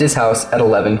 I left his house at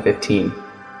 11:15.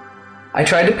 I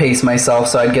tried to pace myself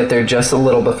so I'd get there just a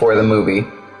little before the movie.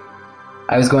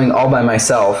 I was going all by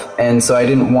myself, and so I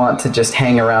didn't want to just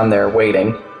hang around there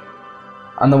waiting.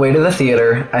 On the way to the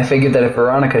theater, I figured that if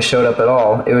Veronica showed up at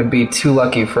all, it would be too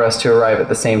lucky for us to arrive at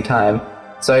the same time,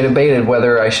 so I debated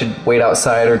whether I should wait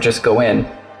outside or just go in.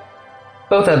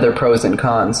 Both had their pros and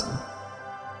cons.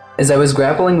 As I was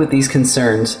grappling with these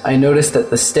concerns, I noticed that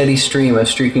the steady stream of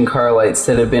streaking car lights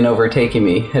that had been overtaking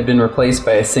me had been replaced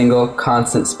by a single,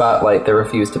 constant spotlight that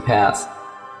refused to pass.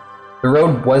 The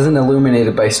road wasn't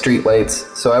illuminated by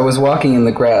streetlights, so I was walking in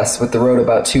the grass with the road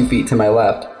about 2 feet to my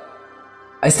left.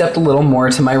 I stepped a little more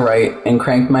to my right and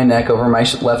cranked my neck over my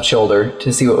left shoulder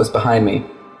to see what was behind me.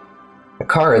 A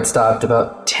car had stopped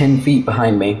about 10 feet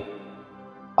behind me.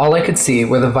 All I could see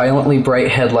were the violently bright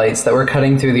headlights that were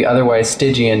cutting through the otherwise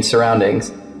Stygian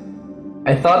surroundings.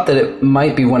 I thought that it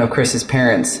might be one of Chris's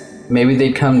parents. Maybe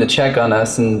they'd come to check on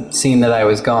us and seen that I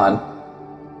was gone.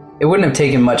 It wouldn't have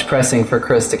taken much pressing for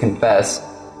Chris to confess.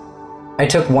 I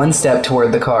took one step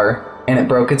toward the car, and it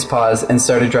broke its pause and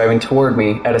started driving toward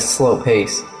me at a slow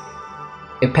pace.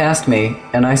 It passed me,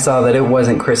 and I saw that it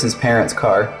wasn't Chris's parents'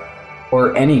 car,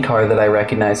 or any car that I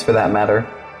recognized for that matter.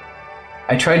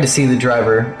 I tried to see the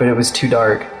driver, but it was too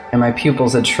dark, and my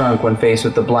pupils had shrunk when faced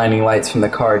with the blinding lights from the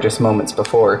car just moments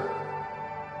before.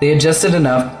 They adjusted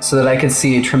enough so that I could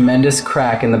see a tremendous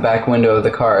crack in the back window of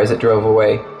the car as it drove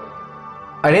away.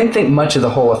 I didn't think much of the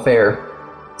whole affair.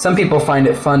 Some people find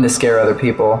it fun to scare other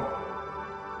people.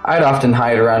 I'd often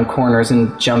hide around corners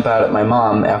and jump out at my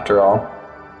mom, after all.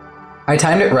 I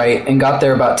timed it right and got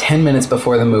there about 10 minutes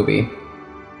before the movie.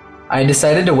 I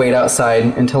decided to wait outside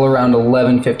until around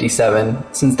 11:57,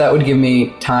 since that would give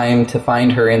me time to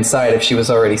find her inside if she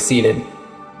was already seated.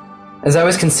 As I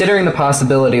was considering the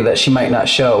possibility that she might not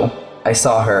show, I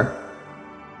saw her.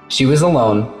 She was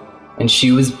alone, and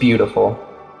she was beautiful.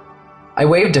 I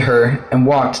waved to her and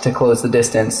walked to close the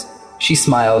distance. She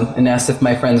smiled and asked if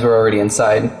my friends were already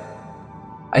inside.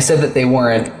 I said that they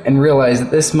weren't, and realized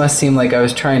that this must seem like I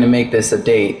was trying to make this a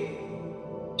date.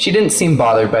 She didn't seem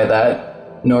bothered by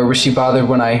that, nor was she bothered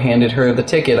when I handed her the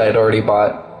ticket I'd already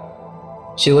bought.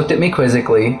 She looked at me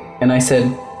quizzically, and I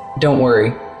said, "Don't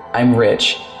worry, I'm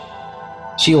rich."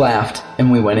 She laughed,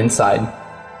 and we went inside.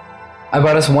 I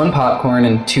bought us one popcorn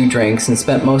and 2 drinks and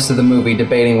spent most of the movie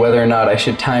debating whether or not I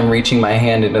should time reaching my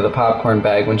hand into the popcorn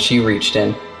bag when she reached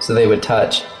in, so they would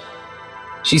touch.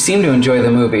 She seemed to enjoy the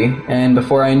movie, and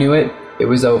before I knew it, it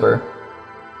was over.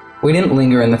 We didn't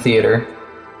linger in the theater,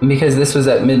 and because this was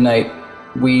at midnight,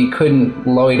 we couldn't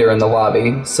loiter in the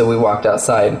lobby, so we walked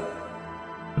outside.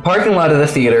 The parking lot of the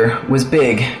theater was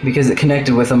big because it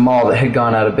connected with a mall that had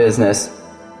gone out of business.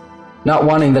 Not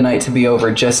wanting the night to be over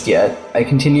just yet, I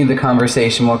continued the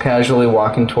conversation while casually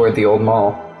walking toward the old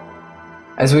mall.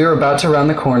 As we were about to round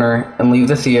the corner and leave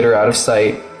the theater out of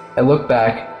sight, I looked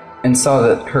back and saw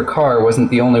that her car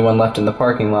wasn't the only one left in the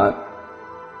parking lot.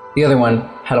 The other one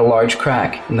had a large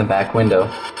crack in the back window.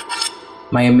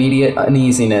 My immediate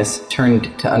uneasiness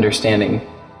turned to understanding.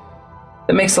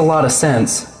 That makes a lot of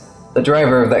sense. The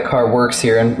driver of that car works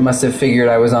here and must have figured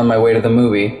I was on my way to the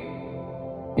movie.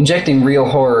 Injecting real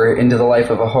horror into the life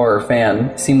of a horror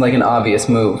fan seemed like an obvious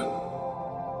move.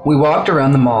 We walked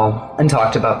around the mall and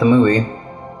talked about the movie.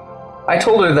 I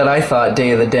told her that I thought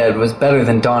Day of the Dead was better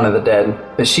than Dawn of the Dead,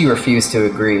 but she refused to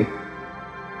agree.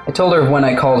 I told her of when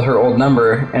I called her old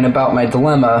number and about my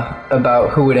dilemma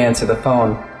about who would answer the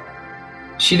phone.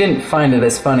 She didn't find it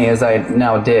as funny as I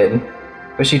now did,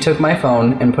 but she took my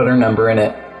phone and put her number in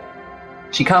it.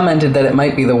 She commented that it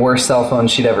might be the worst cell phone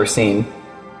she'd ever seen.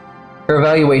 Her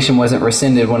evaluation wasn't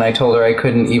rescinded when I told her I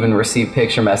couldn't even receive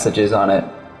picture messages on it.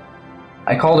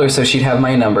 I called her so she'd have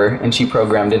my number, and she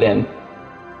programmed it in.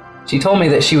 She told me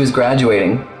that she was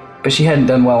graduating, but she hadn't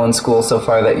done well in school so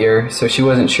far that year, so she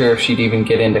wasn't sure if she'd even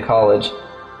get into college.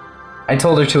 I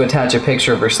told her to attach a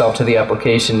picture of herself to the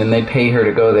application and they'd pay her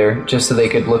to go there just so they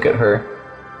could look at her.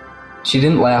 She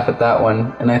didn't laugh at that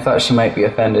one, and I thought she might be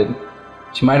offended.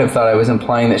 She might have thought I was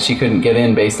implying that she couldn't get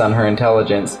in based on her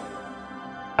intelligence.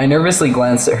 I nervously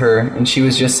glanced at her, and she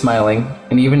was just smiling,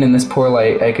 and even in this poor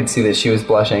light I could see that she was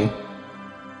blushing.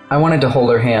 I wanted to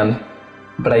hold her hand,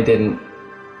 but I didn't.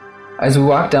 As we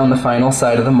walked down the final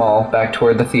side of the mall back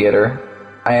toward the theater,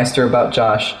 I asked her about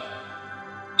Josh.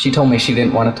 She told me she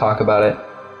didn't want to talk about it.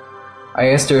 I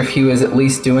asked her if he was at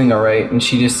least doing alright, and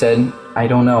she just said, "I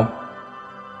don't know."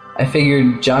 I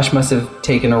figured Josh must have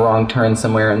taken a wrong turn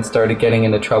somewhere and started getting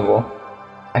into trouble.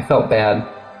 I felt bad.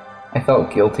 I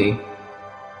felt guilty.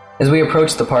 As we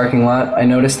approached the parking lot, I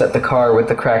noticed that the car with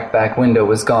the cracked back window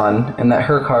was gone, and that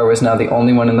her car was now the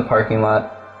only one in the parking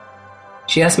lot.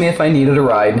 She asked me if I needed a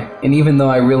ride, and even though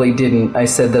I really didn't, I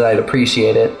said that I'd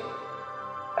appreciate it.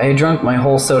 I had drunk my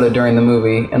whole soda during the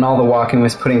movie, and all the walking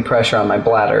was putting pressure on my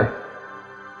bladder.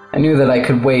 I knew that I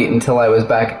could wait until I was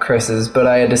back at Chris's, but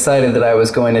I had decided that I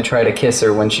was going to try to kiss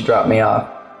her when she dropped me off,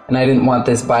 and I didn't want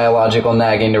this biological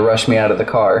nagging to rush me out of the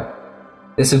car.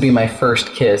 This would be my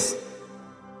first kiss.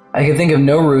 I could think of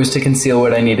no ruse to conceal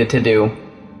what I needed to do.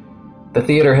 The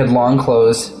theater had long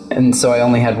closed, and so I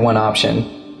only had one option.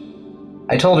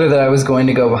 I told her that I was going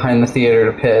to go behind the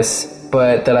theater to piss,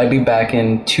 but that I'd be back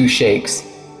in 2 shakes.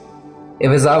 It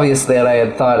was obvious that I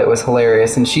had thought it was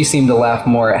hilarious, and she seemed to laugh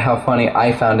more at how funny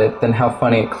I found it than how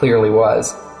funny it clearly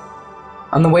was.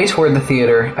 On the way toward the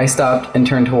theater, I stopped and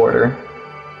turned toward her.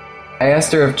 I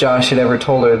asked her if Josh had ever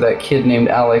told her that kid named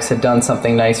Alex had done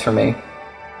something nice for me.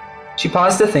 She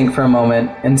paused to think for a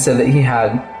moment and said that he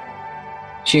had.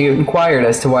 She inquired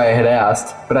as to why I had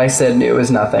asked, but I said it was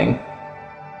nothing.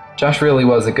 Josh really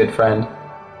was a good friend.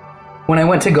 When I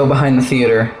went to go behind the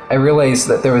theater, I realized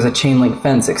that there was a chain-link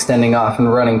fence extending off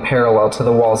and running parallel to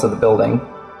the walls of the building.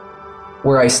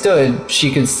 Where I stood,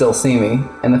 she could still see me,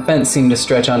 and the fence seemed to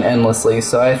stretch on endlessly,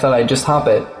 so I thought I'd just hop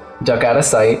it, duck out of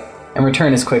sight, and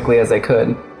return as quickly as I could.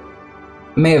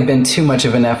 It may have been too much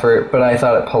of an effort, but I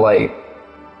thought it polite.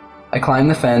 I climbed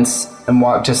the fence and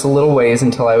walked just a little ways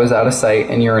until I was out of sight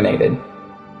and urinated.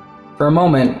 For a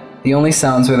moment, the only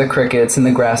sounds were the crickets in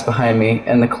the grass behind me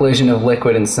and the collision of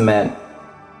liquid and cement.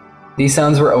 These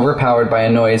sounds were overpowered by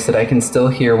a noise that I can still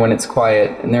hear when it's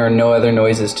quiet and there are no other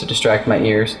noises to distract my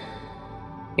ears.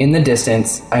 In the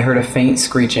distance, I heard a faint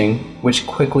screeching, which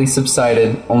quickly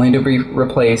subsided only to be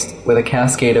replaced with a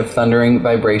cascade of thundering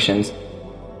vibrations.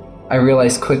 I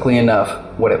realized quickly enough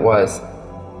what it was.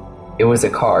 It was a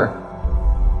car.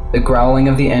 The growling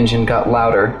of the engine got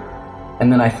louder,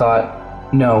 and then I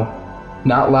thought, no,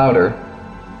 not louder,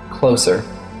 closer.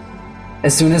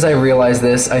 As soon as I realized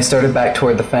this, I started back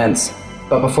toward the fence,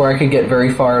 but before I could get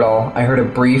very far at all, I heard a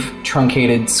brief,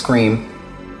 truncated scream,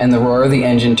 and the roar of the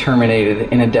engine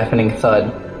terminated in a deafening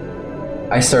thud.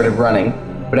 I started running,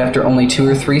 but after only 2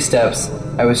 or 3 steps,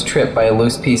 I was tripped by a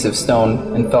loose piece of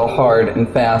stone and fell hard and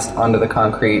fast onto the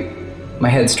concrete, my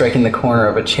head striking the corner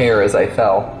of a chair as I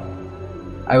fell.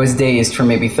 I was dazed for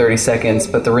maybe 30 seconds,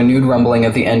 but the renewed rumbling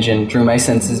of the engine drew my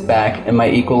senses back and my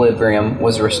equilibrium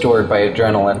was restored by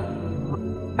adrenaline.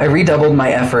 I redoubled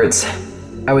my efforts.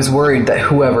 I was worried that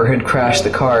whoever had crashed the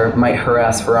car might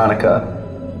harass Veronica.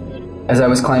 As I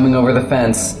was climbing over the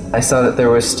fence, I saw that there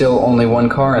was still only one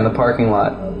car in the parking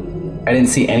lot. I didn't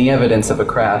see any evidence of a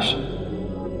crash.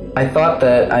 I thought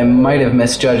that I might have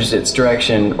misjudged its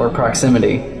direction or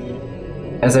proximity.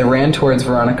 As I ran towards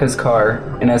Veronica's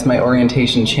car, and as my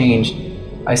orientation changed,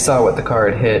 I saw what the car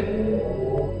had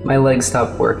hit. My legs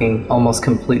stopped working almost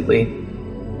completely.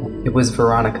 It was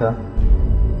Veronica.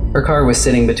 Her car was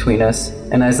sitting between us,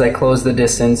 and as I closed the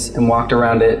distance and walked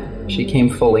around it, she came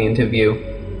fully into view.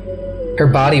 Her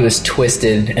body was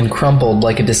twisted and crumpled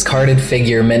like a discarded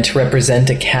figure meant to represent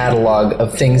a catalog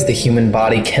of things the human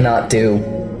body cannot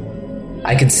do.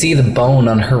 I could see the bone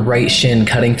on her right shin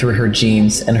cutting through her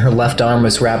jeans, and her left arm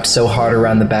was wrapped so hard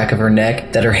around the back of her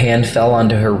neck that her hand fell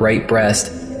onto her right breast.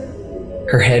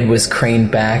 Her head was craned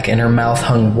back, and her mouth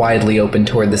hung widely open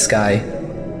toward the sky.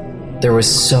 There was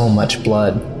so much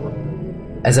blood.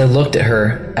 As I looked at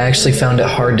her, I actually found it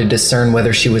hard to discern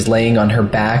whether she was laying on her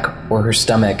back or her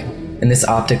stomach, and this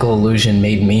optical illusion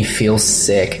made me feel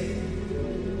sick.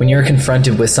 When you're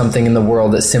confronted with something in the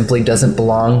world that simply doesn't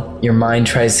belong, your mind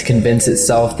tries to convince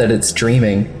itself that it's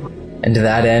dreaming, and to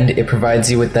that end, it provides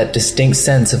you with that distinct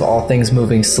sense of all things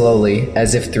moving slowly,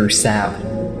 as if through sap.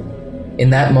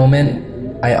 In that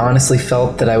moment, I honestly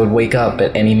felt that I would wake up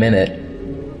at any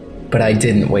minute, but I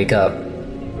didn't wake up.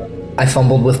 I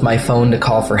fumbled with my phone to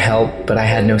call for help, but I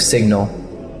had no signal.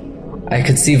 I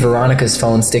could see Veronica's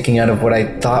phone sticking out of what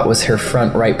I thought was her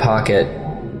front right pocket.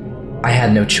 I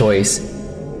had no choice.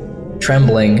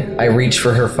 Trembling, I reached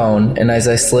for her phone, and as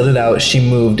I slid it out, she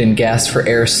moved and gasped for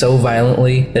air so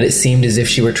violently that it seemed as if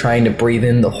she were trying to breathe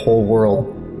in the whole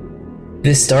world.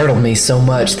 This startled me so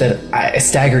much that I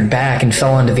staggered back and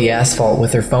fell onto the asphalt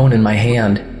with her phone in my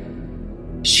hand.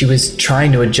 She was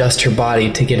trying to adjust her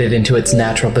body to get it into its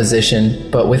natural position,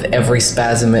 but with every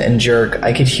spasm and jerk,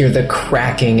 I could hear the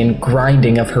cracking and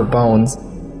grinding of her bones.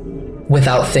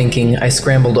 Without thinking, I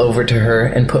scrambled over to her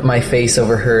and put my face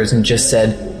over hers and just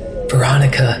said,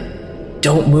 "Veronica,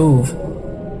 don't move.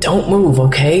 Don't move,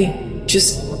 okay?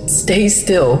 Just stay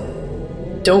still.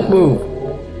 Don't move.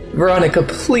 Veronica,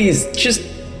 please, just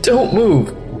don't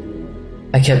move."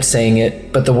 I kept saying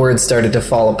it, but the words started to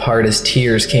fall apart as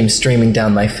tears came streaming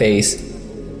down my face.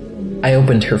 I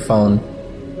opened her phone.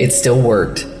 It still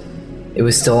worked. It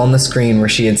was still on the screen where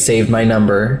she had saved my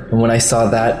number, and when I saw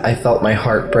that, I felt my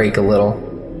heart break a little.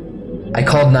 I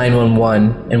called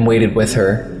 911 and waited with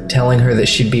her, telling her that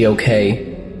she'd be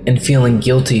okay, and feeling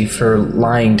guilty for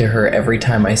lying to her every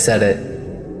time I said it.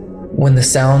 When the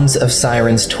sounds of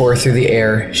sirens tore through the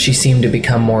air, she seemed to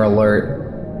become more alert.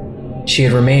 She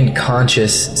had remained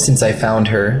conscious since I found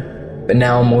her, but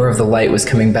now more of the light was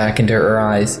coming back into her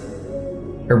eyes.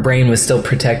 Her brain was still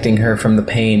protecting her from the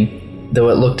pain, though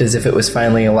it looked as if it was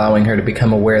finally allowing her to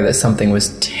become aware that something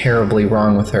was terribly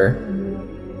wrong with her.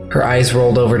 Her eyes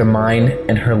rolled over to mine,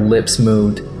 and her lips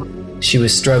moved. She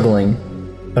was struggling,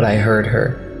 but I heard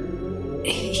her.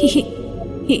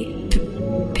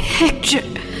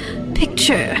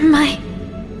 Picture,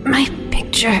 my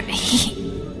picture,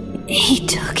 he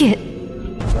took it.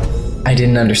 I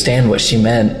didn't understand what she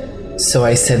meant, so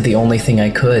I said the only thing I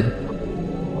could.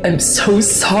 "I'm so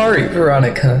sorry,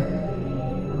 Veronica."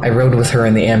 I rode with her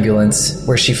in the ambulance,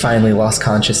 where she finally lost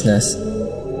consciousness.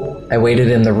 I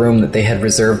waited in the room that they had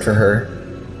reserved for her.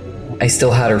 I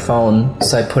still had her phone,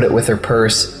 so I put it with her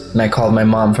purse, and I called my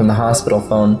mom from the hospital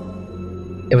phone.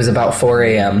 It was about 4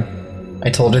 a.m. I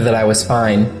told her that I was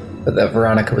fine, but that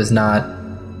Veronica was not.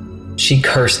 She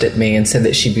cursed at me and said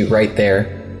that she'd be right there,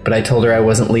 but I told her I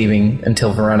wasn't leaving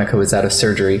until Veronica was out of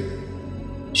surgery.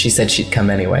 She said she'd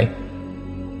come anyway.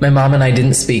 My mom and I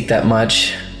didn't speak that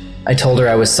much. I told her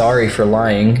I was sorry for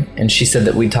lying, and she said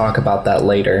that we'd talk about that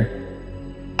later.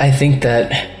 I think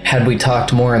that had we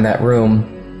talked more in that room,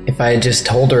 if I had just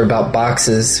told her about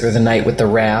boxes or the night with the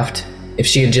raft, if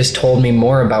she had just told me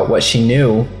more about what she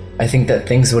knew, I think that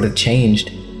things would have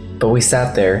changed. But we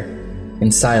sat there,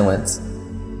 in silence.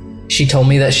 She told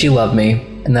me that she loved me,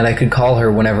 and that I could call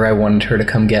her whenever I wanted her to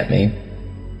come get me.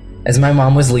 As my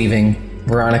mom was leaving,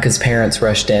 Veronica's parents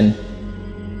rushed in.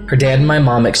 Her dad and my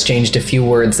mom exchanged a few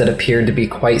words that appeared to be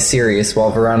quite serious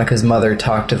while Veronica's mother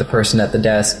talked to the person at the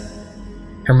desk.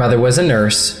 Her mother was a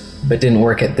nurse, but didn't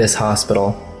work at this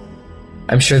hospital.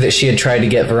 I'm sure that she had tried to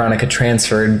get Veronica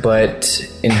transferred, but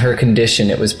in her condition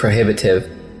it was prohibitive.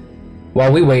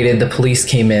 While we waited, the police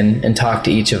came in and talked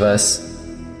to each of us.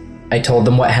 I told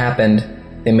them what happened,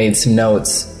 they made some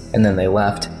notes, and then they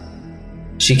left.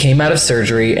 She came out of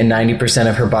surgery and 90%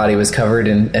 of her body was covered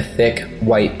in a thick,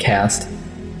 white cast.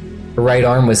 Her right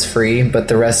arm was free, but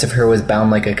the rest of her was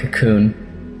bound like a cocoon.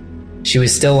 She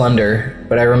was still under,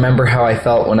 but I remember how I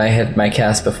felt when I had my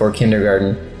cast before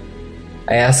kindergarten.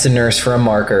 I asked the nurse for a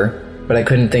marker, but I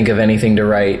couldn't think of anything to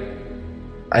write.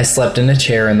 I slept in a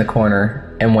chair in the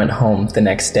corner and went home the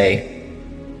next day.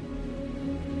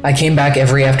 I came back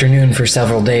every afternoon for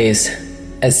several days.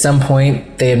 At some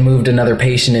point, they had moved another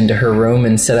patient into her room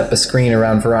and set up a screen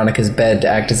around Veronica's bed to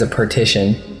act as a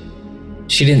partition.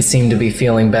 She didn't seem to be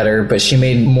feeling better, but she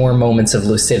made more moments of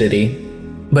lucidity.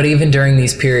 But even during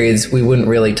these periods, we wouldn't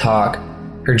really talk.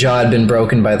 Her jaw had been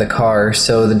broken by the car,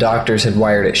 so the doctors had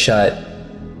wired it shut.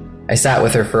 I sat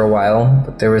with her for a while,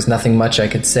 but there was nothing much I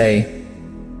could say.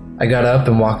 I got up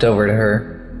and walked over to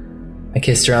her. I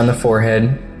kissed her on the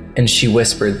forehead, and she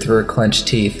whispered through her clenched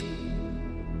teeth,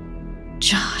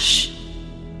 "Josh."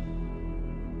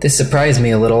 This surprised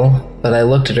me a little, but I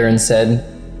looked at her and said,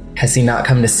 "Has he not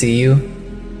come to see you?"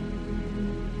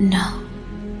 "No."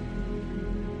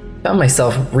 I found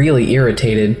myself really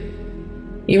irritated.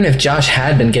 Even if Josh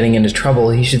had been getting into trouble,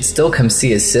 he should still come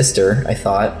see his sister, I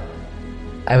thought.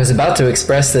 I was about to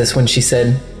express this when she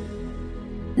said,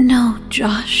 "No,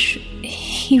 Josh.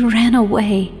 He ran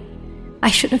away. I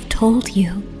should have told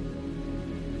you."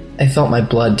 I felt my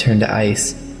blood turn to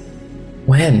ice.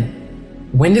 When?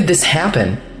 When did this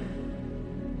happen?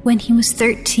 When he was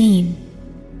 13.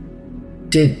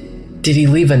 Did he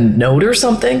leave a note or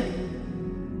something?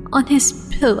 On his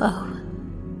pillow.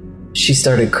 She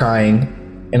started crying,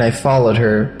 and I followed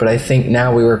her, but I think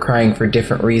now we were crying for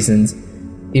different reasons,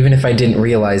 even if I didn't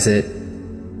realize it.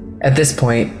 At this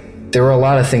point, There were a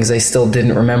lot of things I still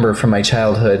didn't remember from my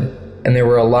childhood, and there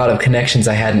were a lot of connections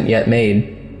I hadn't yet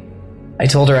made. I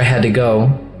told her I had to go,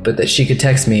 but that she could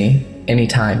text me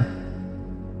anytime.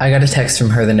 I got a text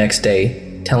from her the next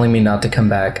day, telling me not to come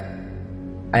back.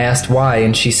 I asked why,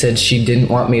 and she said she didn't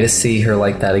want me to see her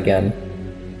like that again.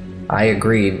 I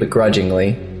agreed,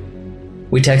 begrudgingly.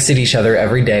 We texted each other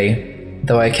every day,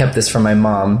 though I kept this from my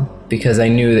mom, because I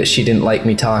knew that she didn't like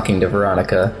me talking to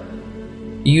Veronica.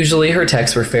 Usually her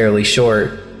texts were fairly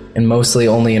short, and mostly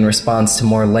only in response to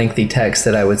more lengthy texts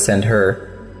that I would send her.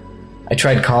 I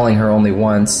tried calling her only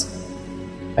once.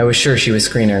 I was sure she was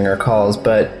screening her calls,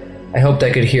 but I hoped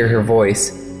I could hear her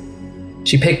voice.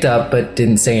 She picked up, but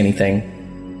didn't say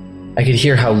anything. I could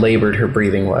hear how labored her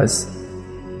breathing was.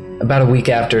 About a week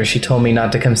after, she told me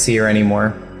not to come see her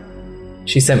anymore.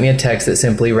 She sent me a text that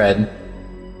simply read,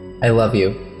 "I love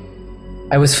you."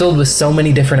 I was filled with so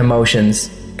many different emotions,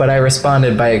 but I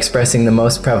responded by expressing the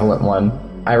most prevalent one.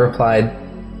 I replied,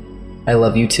 "I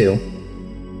love you too."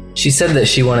 She said that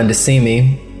she wanted to see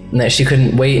me, and that she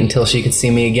couldn't wait until she could see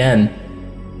me again.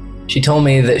 She told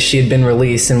me that she had been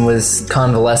released and was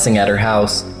convalescing at her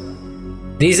house.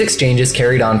 These exchanges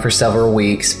carried on for several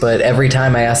weeks, but every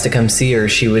time I asked to come see her,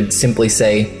 she would simply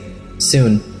say,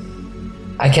 "Soon."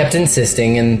 I kept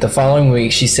insisting, and the following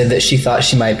week she said that she thought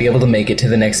she might be able to make it to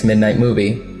the next midnight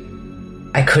movie.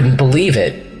 I couldn't believe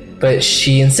it, but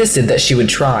she insisted that she would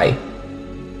try.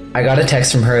 I got a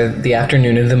text from her the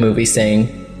afternoon of the movie saying,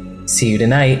 "See you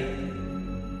tonight."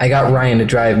 I got Ryan to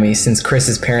drive me since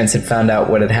Chris's parents had found out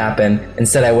what had happened and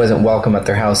said I wasn't welcome at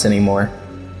their house anymore.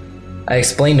 I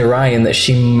explained to Ryan that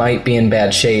she might be in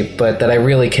bad shape, but that I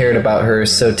really cared about her,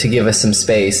 so to give us some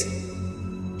space.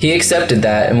 He accepted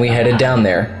that, and we headed down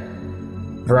there.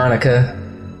 Veronica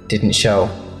didn't show.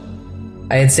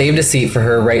 I had saved a seat for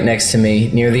her right next to me,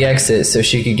 near the exit, so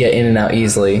she could get in and out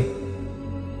easily.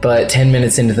 But 10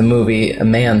 minutes into the movie, a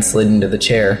man slid into the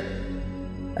chair.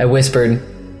 I whispered,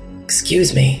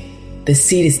 "Excuse me, this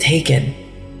seat is taken,"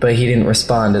 but he didn't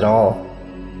respond at all.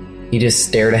 He just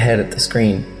stared ahead at the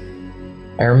screen.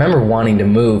 I remember wanting to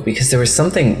move because there was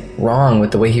something wrong with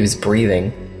the way he was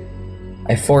breathing.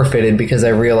 I forfeited because I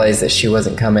realized that she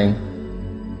wasn't coming.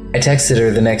 I texted her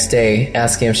the next day,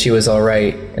 asking if she was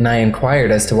alright, and I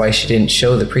inquired as to why she didn't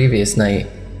show the previous night.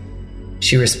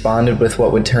 She responded with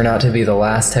what would turn out to be the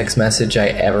last text message I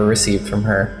ever received from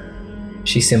her.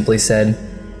 She simply said,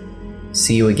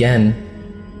 "See you again,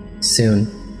 soon."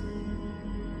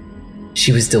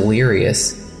 She was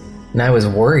delirious, and I was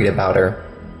worried about her.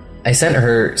 I sent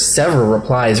her several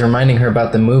replies reminding her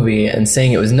about the movie and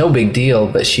saying it was no big deal,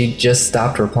 but she just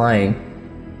stopped replying.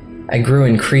 I grew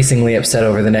increasingly upset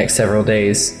over the next several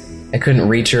days. I couldn't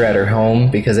reach her at her home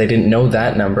because I didn't know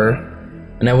that number,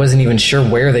 and I wasn't even sure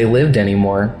where they lived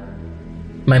anymore.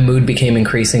 My mood became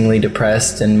increasingly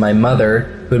depressed, and my mother,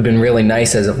 who had been really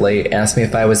nice as of late, asked me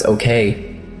if I was okay.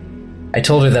 I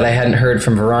told her that I hadn't heard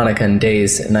from Veronica in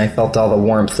days, and I felt all the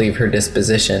warmth leave her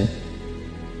disposition.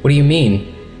 "What do you mean?"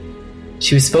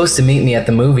 "She was supposed to meet me at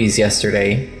the movies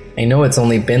yesterday. I know it's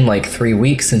only been like 3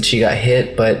 weeks since she got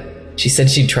hit, but she said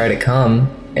she'd try to come,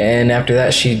 and after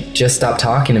that she just stopped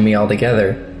talking to me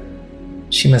altogether.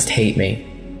 She must hate me."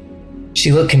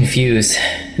 She looked confused,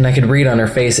 and I could read on her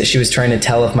face that she was trying to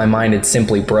tell if my mind had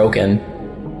simply broken.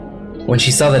 When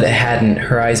she saw that it hadn't,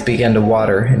 her eyes began to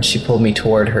water, and she pulled me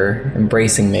toward her,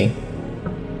 embracing me.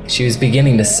 She was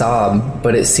beginning to sob,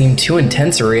 but it seemed too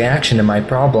intense a reaction to my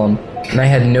problem, and I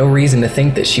had no reason to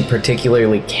think that she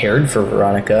particularly cared for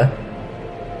Veronica.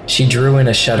 She drew in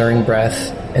a shuddering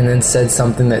breath, and then said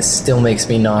something that still makes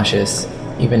me nauseous,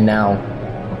 even now.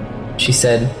 She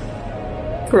said,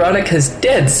 "Veronica's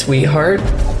dead, sweetheart.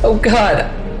 Oh God,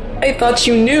 I thought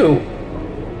you knew.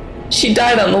 She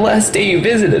died on the last day you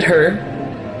visited her.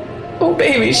 Oh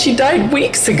baby, she died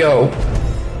weeks ago."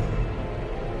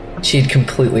 She had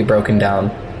completely broken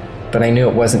down, but I knew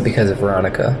it wasn't because of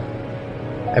Veronica.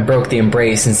 I broke the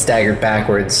embrace and staggered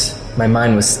backwards. My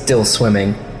mind was still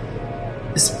swimming.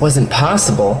 This wasn't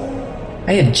possible.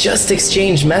 I had just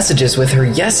exchanged messages with her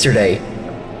yesterday.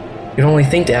 I could only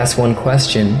think to ask one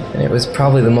question, and it was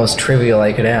probably the most trivial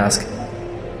I could ask.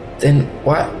 Then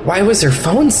why was her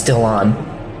phone still on?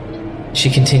 She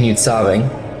continued sobbing.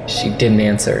 She didn't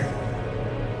answer.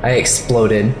 I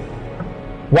exploded.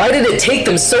 Why did it take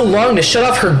them so long to shut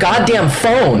off her goddamn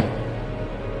phone?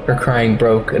 Her crying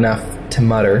broke enough to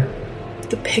mutter,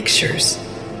 "The pictures."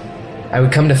 I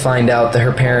would come to find out that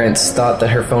her parents thought that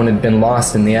her phone had been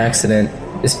lost in the accident,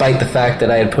 despite the fact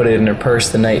that I had put it in her purse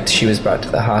the night she was brought to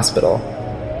the hospital.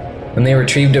 When they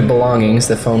retrieved her belongings,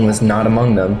 the phone was not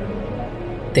among them.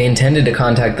 They intended to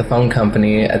contact the phone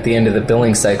company at the end of the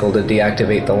billing cycle to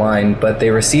deactivate the line, but they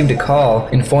received a call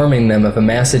informing them of a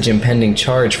massive impending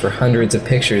charge for hundreds of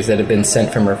pictures that had been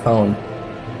sent from her phone.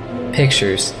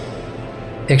 Pictures.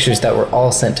 Pictures that were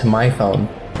all sent to my phone.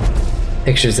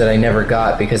 Pictures that I never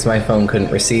got because my phone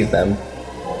couldn't receive them.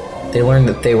 They learned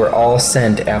that they were all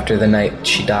sent after the night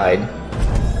she died.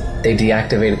 They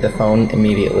deactivated the phone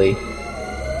immediately.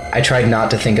 I tried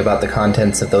not to think about the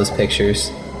contents of those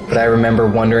pictures, but I remember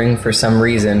wondering for some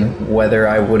reason whether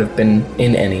I would have been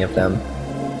in any of them.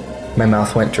 My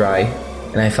mouth went dry,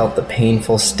 and I felt the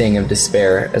painful sting of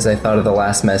despair as I thought of the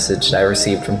last message I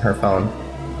received from her phone.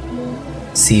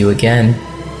 See you again.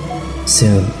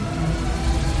 Soon.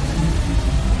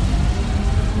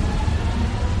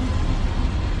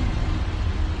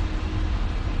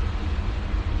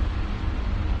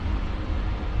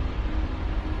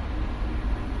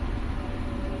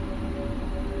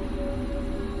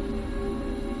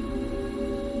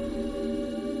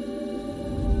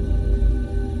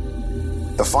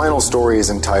 The final story is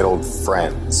entitled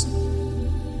Friends.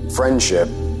 Friendship,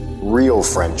 real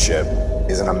friendship,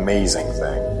 is an amazing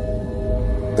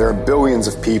thing. There are billions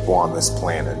of people on this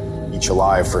planet, each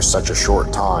alive for such a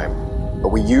short time, but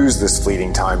we use this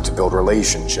fleeting time to build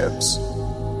relationships.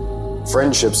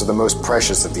 Friendships are the most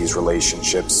precious of these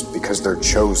relationships because they're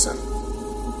chosen.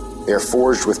 They are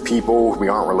forged with people we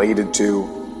aren't related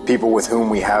to, people with whom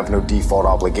we have no default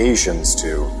obligations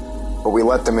to, but we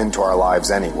let them into our lives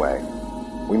anyway.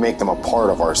 We make them a part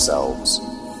of ourselves.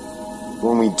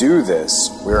 When we do this,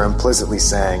 we are implicitly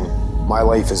saying, my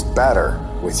life is better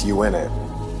with you in it,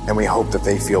 and we hope that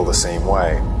they feel the same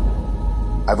way.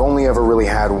 I've only ever really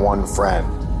had one friend,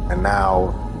 and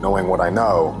now, knowing what I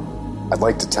know, I'd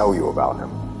like to tell you about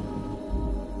him.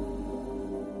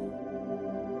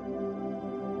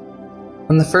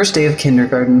 On the first day of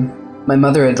kindergarten, my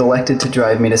mother had elected to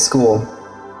drive me to school.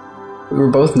 We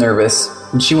were both nervous,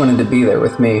 and she wanted to be there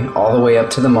with me all the way up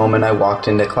to the moment I walked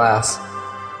into class.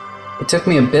 It took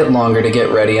me a bit longer to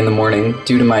get ready in the morning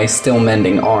due to my still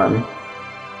mending arm.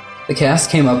 The cast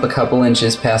came up a couple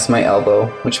inches past my elbow,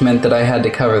 which meant that I had to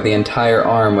cover the entire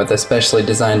arm with a specially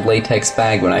designed latex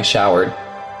bag when I showered.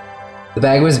 The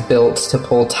bag was built to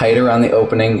pull tight around the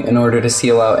opening in order to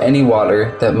seal out any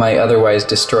water that might otherwise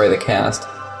destroy the cast.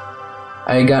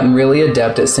 I had gotten really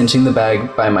adept at cinching the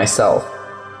bag by myself.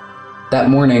 That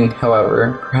morning,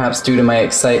 however, perhaps due to my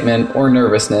excitement or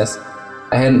nervousness,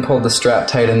 I hadn't pulled the strap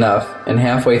tight enough, and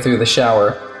halfway through the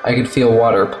shower, I could feel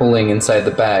water pooling inside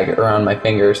the bag around my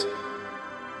fingers.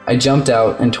 I jumped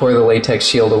out and tore the latex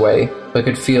shield away, but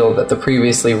could feel that the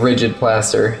previously rigid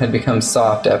plaster had become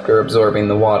soft after absorbing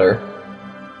the water.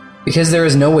 Because there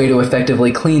is no way to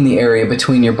effectively clean the area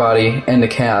between your body and a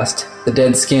cast, the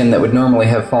dead skin that would normally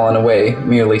have fallen away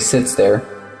merely sits there.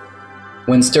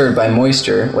 When stirred by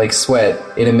moisture, like sweat,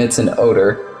 it emits an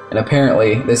odor, and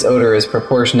apparently this odor is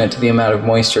proportionate to the amount of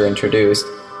moisture introduced,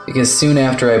 because soon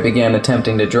after I began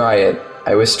attempting to dry it,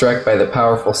 I was struck by the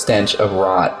powerful stench of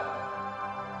rot.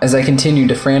 As I continued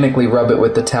to frantically rub it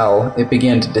with the towel, it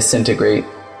began to disintegrate.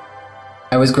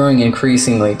 I was growing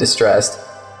increasingly distressed.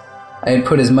 I had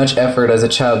put as much effort as a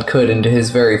child could into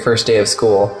his very first day of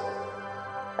school.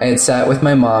 I had sat with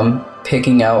my mom,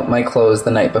 picking out my clothes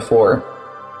the night before.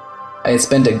 I had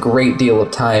spent a great deal of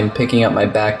time picking up my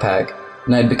backpack,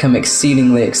 and I had become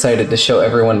exceedingly excited to show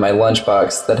everyone my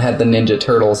lunchbox that had the Ninja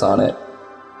Turtles on it.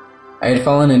 I had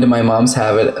fallen into my mom's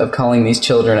habit of calling these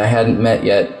children I hadn't met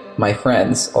yet my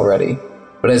friends already,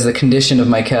 but as the condition of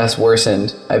my cast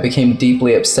worsened, I became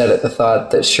deeply upset at the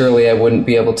thought that surely I wouldn't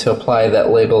be able to apply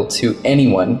that label to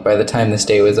anyone by the time this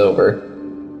day was over.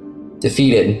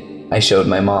 Defeated, I showed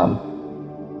my mom.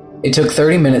 It took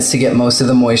 30 minutes to get most of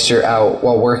the moisture out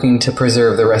while working to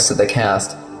preserve the rest of the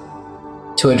cast.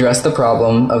 To address the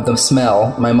problem of the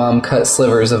smell, my mom cut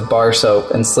slivers of bar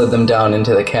soap and slid them down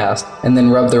into the cast, and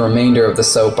then rubbed the remainder of the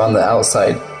soap on the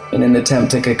outside in an attempt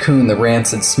to cocoon the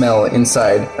rancid smell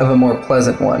inside of a more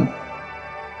pleasant one.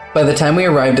 By the time we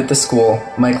arrived at the school,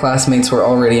 my classmates were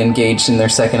already engaged in their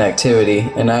second activity,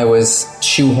 and I was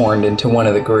shoehorned into one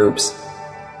of the groups.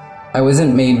 I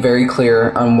wasn't made very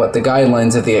clear on what the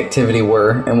guidelines of the activity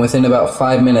were, and within about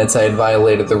 5 minutes I had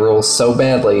violated the rules so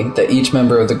badly that each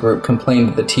member of the group complained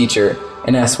to the teacher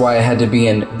and asked why I had to be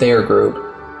in their group.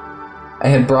 I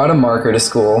had brought a marker to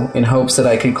school in hopes that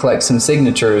I could collect some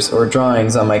signatures or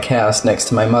drawings on my cast next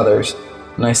to my mother's,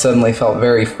 and I suddenly felt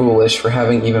very foolish for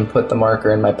having even put the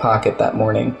marker in my pocket that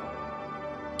morning.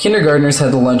 Kindergartners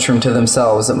had the lunchroom to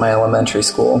themselves at my elementary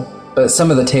school, but some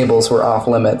of the tables were off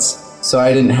limits, so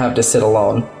I didn't have to sit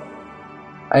alone.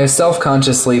 I was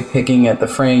self-consciously picking at the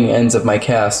fraying ends of my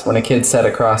cast when a kid sat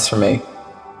across from me.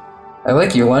 "I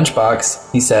like your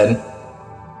lunchbox," he said.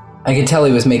 I could tell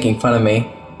he was making fun of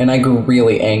me, and I grew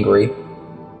really angry.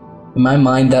 In my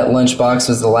mind, that lunchbox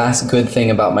was the last good thing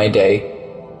about my day.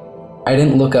 I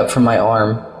didn't look up from my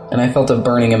arm, and I felt a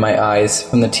burning in my eyes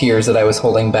from the tears that I was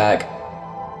holding back.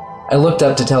 I looked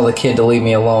up to tell the kid to leave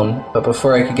me alone, but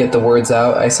before I could get the words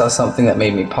out, I saw something that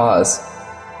made me pause.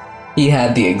 He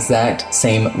had the exact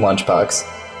same lunchbox.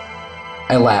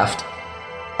 I laughed.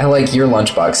 "I like your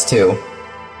lunchbox too."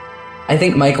 "I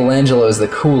think Michelangelo is the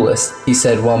coolest," he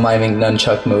said while miming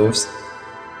nunchuck moves.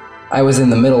 I was in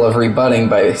the middle of rebutting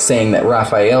by saying that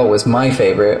Raphael was my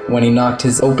favorite when he knocked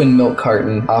his open milk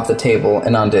carton off the table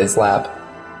and onto his lap.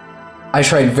 I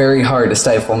tried very hard to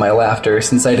stifle my laughter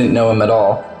since I didn't know him at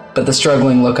all, but the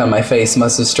struggling look on my face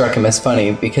must have struck him as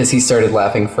funny because he started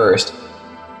laughing first.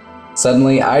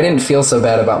 Suddenly, I didn't feel so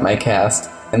bad about my cast,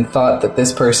 and thought that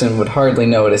this person would hardly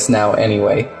notice now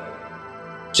anyway.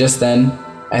 Just then,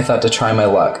 I thought to try my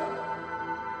luck.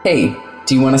 "Hey,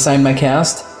 do you want to sign my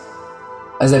cast?"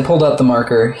 As I pulled out the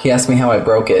marker, he asked me how I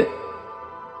broke it.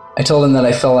 I told him that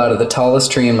I fell out of the tallest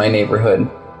tree in my neighborhood.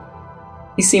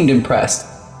 He seemed impressed.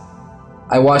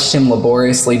 I watched him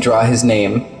laboriously draw his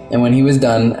name, and when he was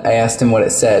done, I asked him what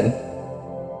it said.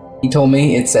 He told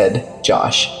me it said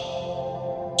Josh.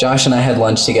 Josh and I had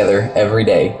lunch together every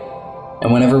day,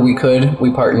 and whenever we could, we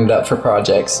partnered up for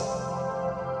projects.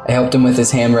 I helped him with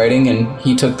his handwriting, and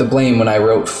he took the blame when I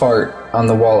wrote fart on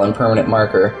the wall in permanent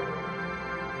marker.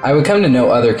 I would come to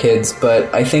know other kids, but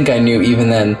I think I knew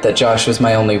even then that Josh was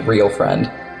my only real friend.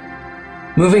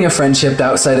 Moving a friendship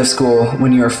outside of school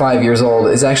when you are 5 years old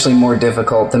is actually more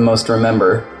difficult than most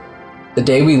remember. The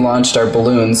day we launched our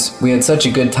balloons, we had such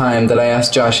a good time that I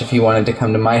asked Josh if he wanted to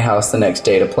come to my house the next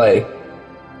day to play.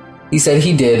 He said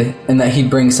he did, and that he'd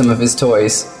bring some of his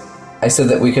toys. I said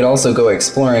that we could also go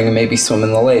exploring and maybe swim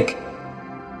in the lake.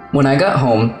 When I got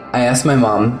home, I asked my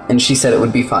mom, and she said it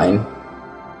would be fine.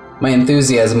 My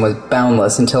enthusiasm was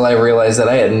boundless until I realized that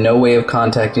I had no way of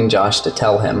contacting Josh to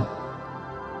tell him.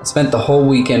 I spent the whole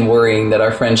weekend worrying that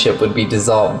our friendship would be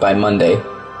dissolved by Monday.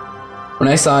 When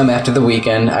I saw him after the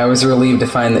weekend, I was relieved to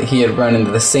find that he had run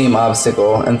into the same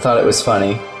obstacle and thought it was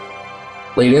funny.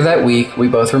 Later that week, we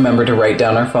both remembered to write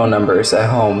down our phone numbers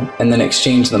at home and then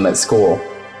exchange them at school.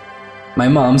 My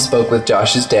mom spoke with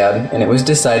Josh's dad, and it was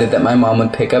decided that my mom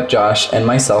would pick up Josh and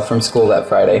myself from school that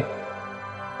Friday.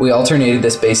 We alternated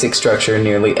this basic structure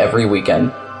nearly every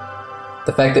weekend.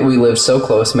 The fact that we lived so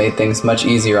close made things much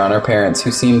easier on our parents,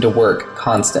 who seemed to work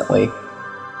constantly.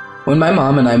 When my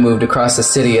mom and I moved across the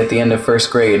city at the end of first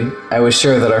grade, I was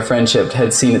sure that our friendship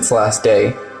had seen its last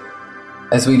day.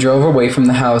 As we drove away from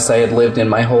the house I had lived in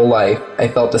my whole life, I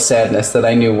felt a sadness that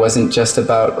I knew wasn't just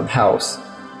about a house.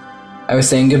 I was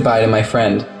saying goodbye to my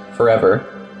friend, forever.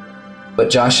 But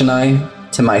Josh and I,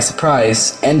 to my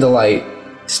surprise and delight,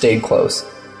 stayed close.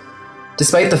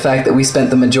 Despite the fact that we spent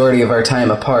the majority of our time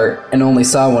apart and only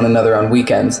saw one another on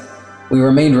weekends, we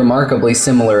remained remarkably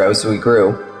similar as we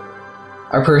grew.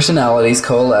 Our personalities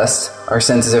coalesced, our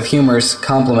senses of humor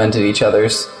complemented each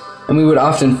other's, and we would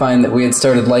often find that we had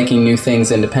started liking new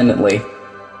things independently.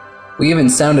 We even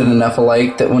sounded enough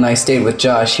alike that when I stayed with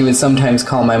Josh, he would sometimes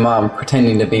call my mom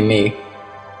pretending to be me.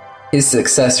 His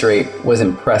success rate was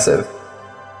impressive.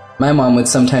 My mom would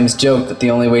sometimes joke that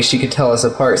the only way she could tell us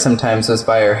apart sometimes was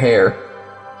by our hair.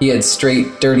 He had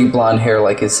straight, dirty blonde hair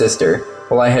like his sister,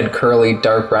 while I had curly,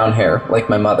 dark brown hair like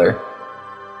my mother.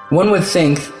 One would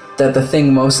think that the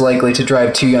thing most likely to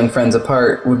drive two young friends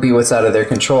apart would be what's out of their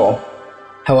control.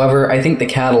 However, I think the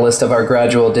catalyst of our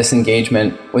gradual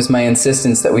disengagement was my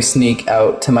insistence that we sneak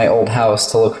out to my old house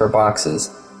to look for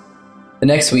boxes. The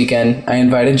next weekend, I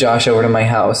invited Josh over to my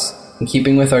house, in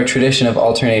keeping with our tradition of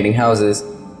alternating houses,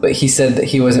 but he said that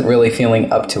he wasn't really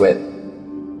feeling up to it.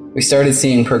 We started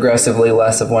seeing progressively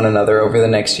less of one another over the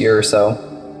next year or so.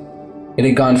 It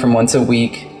had gone from once a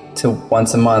week to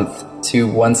once a month to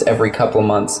once every couple of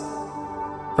months.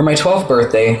 For my 12th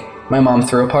birthday, my mom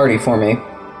threw a party for me.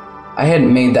 I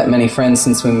hadn't made that many friends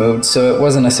since we moved, so it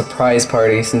wasn't a surprise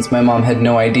party since my mom had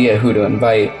no idea who to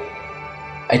invite.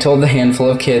 I told the handful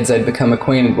of kids I'd become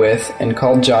acquainted with and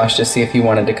called Josh to see if he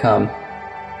wanted to come.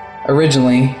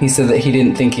 Originally, he said that he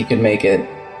didn't think he could make it,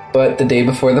 but the day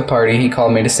before the party he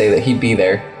called me to say that he'd be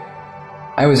there.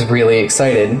 I was really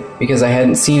excited because I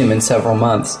hadn't seen him in several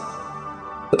months.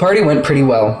 The party went pretty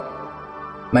well.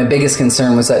 My biggest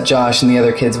concern was that Josh and the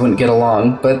other kids wouldn't get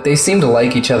along, but they seemed to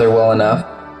like each other well enough.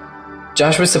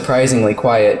 Josh was surprisingly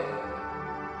quiet.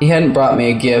 He hadn't brought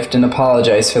me a gift and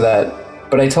apologized for that,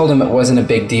 but I told him it wasn't a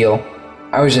big deal.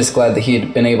 I was just glad that he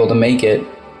had been able to make it.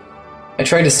 I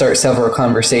tried to start several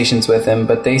conversations with him,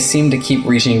 but they seemed to keep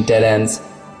reaching dead ends.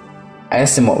 I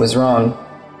asked him what was wrong.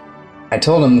 I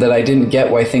told him that I didn't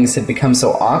get why things had become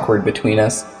so awkward between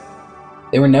us.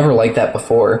 They were never like that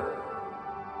before.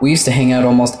 We used to hang out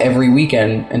almost every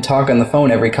weekend and talk on the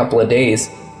phone every couple of days.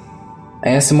 I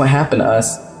asked him what happened to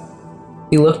us.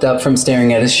 He looked up from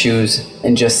staring at his shoes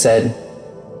and just said,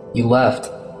 "You left."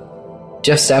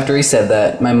 Just after he said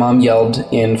that, my mom yelled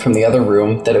in from the other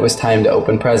room that it was time to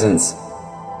open presents.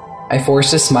 I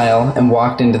forced a smile and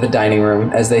walked into the dining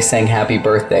room as they sang happy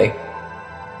birthday.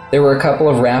 There were a couple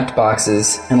of wrapped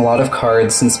boxes and a lot of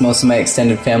cards since most of my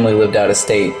extended family lived out of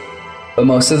state, but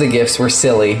most of the gifts were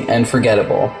silly and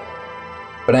forgettable.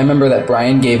 But I remember that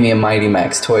Brian gave me a Mighty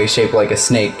Max toy shaped like a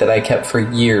snake that I kept for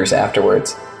years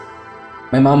afterwards.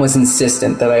 My mom was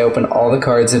insistent that I open all the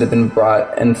cards that had been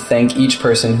brought and thank each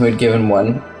person who had given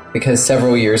one, because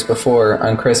several years before,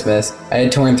 on Christmas, I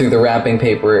had torn through the wrapping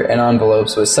paper and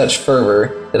envelopes with such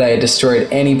fervor that I had destroyed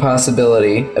any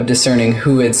possibility of discerning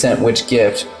who had sent which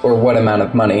gift or what amount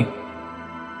of money.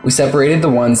 We separated the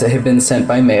ones that had been sent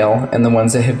by mail and the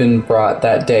ones that had been brought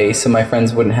that day so my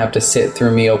friends wouldn't have to sit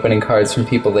through me opening cards from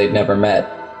people they'd never met.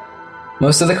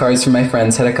 Most of the cards from my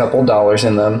friends had a couple dollars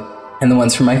in them, and the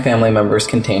ones from my family members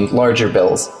contained larger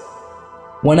bills.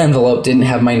 One envelope didn't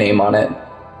have my name on it,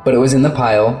 but it was in the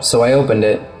pile, so I opened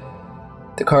it.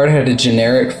 The card had a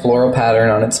generic floral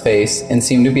pattern on its face and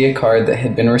seemed to be a card that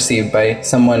had been received by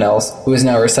someone else who was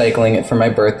now recycling it for my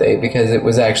birthday because it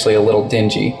was actually a little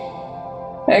dingy.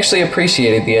 I actually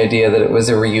appreciated the idea that it was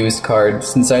a reused card,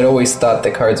 since I'd always thought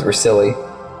that cards were silly.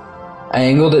 I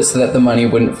angled it so that the money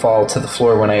wouldn't fall to the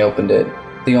floor when I opened it.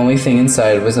 The only thing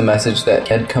inside was a message that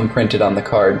had come printed on the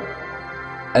card.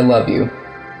 "I love you."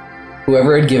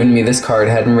 Whoever had given me this card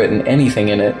hadn't written anything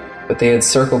in it, but they had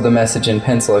circled the message in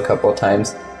pencil a couple of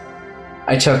times.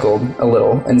 I chuckled a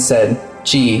little and said,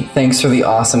 "Gee, thanks for the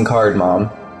awesome card, Mom."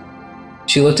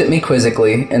 She looked at me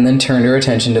quizzically and then turned her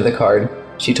attention to the card.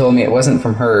 She told me it wasn't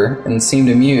from her and seemed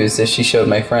amused as she showed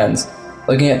my friends,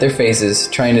 looking at their faces,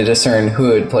 trying to discern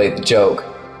who had played the joke.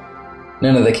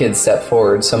 None of the kids stepped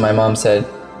forward, so my mom said,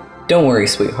 "Don't worry,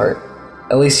 sweetheart.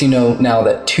 At least you know now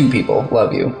that 2 people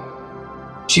love you."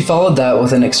 She followed that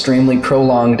with an extremely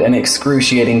prolonged and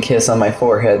excruciating kiss on my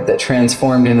forehead that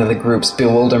transformed into the group's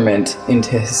bewilderment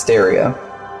into hysteria.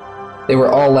 They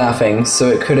were all laughing, so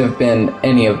it could have been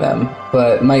any of them,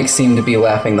 but Mike seemed to be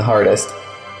laughing the hardest.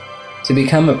 To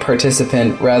become a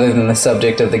participant rather than the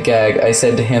subject of the gag, I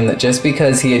said to him that just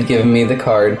because he had given me the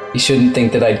card, he shouldn't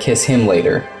think that I'd kiss him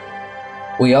later.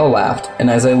 We all laughed, and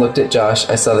as I looked at Josh,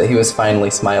 I saw that he was finally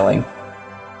smiling.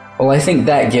 "Well, I think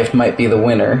that gift might be the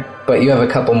winner, but you have a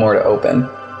couple more to open."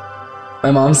 My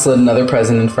mom slid another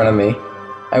present in front of me.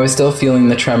 I was still feeling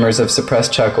the tremors of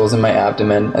suppressed chuckles in my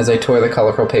abdomen as I tore the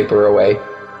colorful paper away.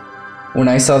 When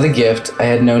I saw the gift, I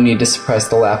had no need to suppress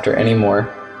the laughter anymore.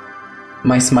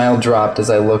 My smile dropped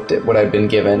as I looked at what I'd been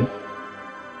given.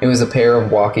 It was a pair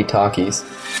of walkie-talkies.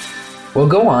 "Well,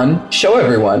 go on, show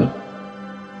everyone."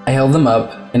 I held them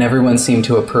up, and everyone seemed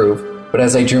to approve, but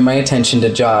as I drew my attention to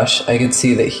Josh, I could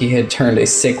see that he had turned a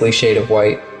sickly shade of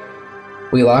white.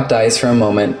 We locked eyes for a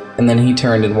moment, and then he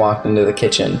turned and walked into the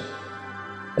kitchen.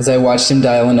 As I watched him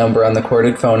dial a number on the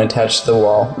corded phone attached to the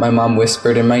wall, my mom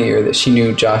whispered in my ear that she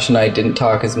knew Josh and I didn't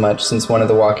talk as much since one of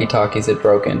the walkie-talkies had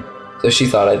broken, so she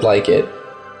thought I'd like it.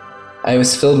 I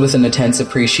was filled with an intense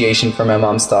appreciation for my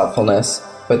mom's thoughtfulness,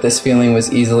 but this feeling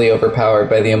was easily overpowered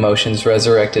by the emotions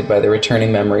resurrected by the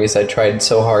returning memories I'd tried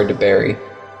so hard to bury.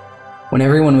 When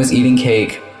everyone was eating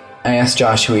cake, I asked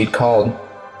Josh who he'd called.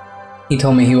 He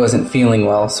told me he wasn't feeling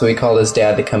well, so he called his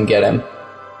dad to come get him.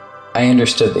 I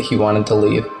understood that he wanted to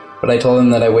leave, but I told him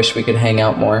that I wished we could hang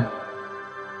out more.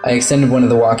 I extended one of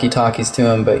the walkie-talkies to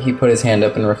him, but he put his hand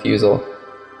up in refusal.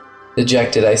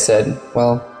 Dejected, I said,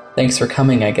 "Well, thanks for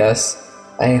coming, I guess.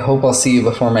 I hope I'll see you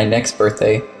before my next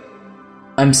birthday."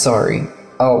 "I'm sorry.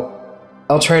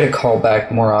 I'll try to call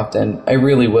back more often. I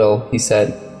really will," he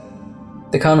said.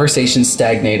 The conversation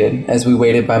stagnated as we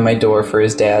waited by my door for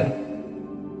his dad.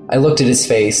 I looked at his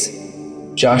face.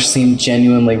 Josh seemed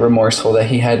genuinely remorseful that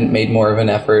he hadn't made more of an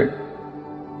effort.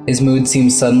 His mood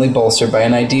seemed suddenly bolstered by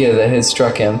an idea that had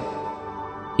struck him.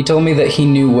 He told me that he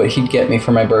knew what he'd get me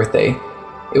for my birthday.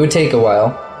 It would take a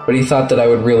while, but he thought that I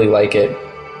would really like it.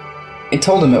 I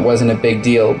told him it wasn't a big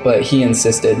deal, but he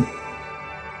insisted.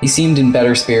 He seemed in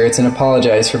better spirits and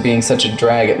apologized for being such a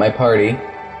drag at my party.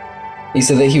 He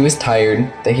said that he was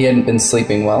tired, that he hadn't been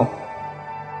sleeping well.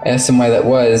 I asked him why that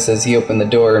was as he opened the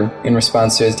door in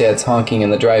response to his dad's honking in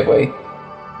the driveway.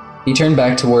 He turned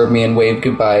back toward me and waved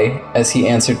goodbye as he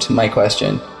answered to my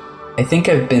question. "I think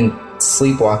I've been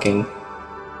sleepwalking."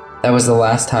 That was the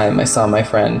last time I saw my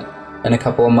friend, and a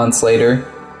couple of months later,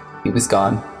 he was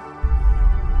gone.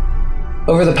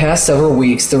 Over the past several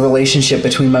weeks, the relationship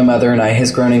between my mother and I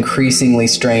has grown increasingly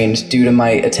strained due to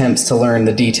my attempts to learn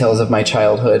the details of my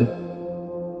childhood.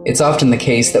 It's often the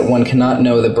case that one cannot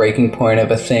know the breaking point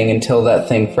of a thing until that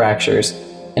thing fractures,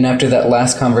 and after that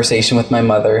last conversation with my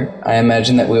mother, I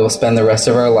imagine that we will spend the rest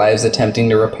of our lives attempting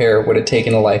to repair what had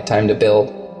taken a lifetime to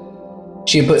build.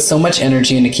 She had put so much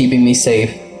energy into keeping me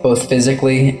safe, both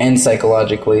physically and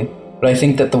psychologically, but I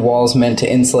think that the walls meant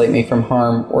to insulate me from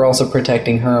harm were also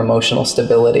protecting her emotional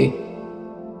stability.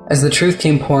 As the truth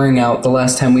came pouring out the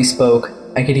last time we spoke,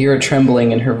 I could hear a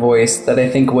trembling in her voice that I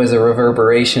think was a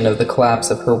reverberation of the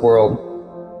collapse of her world.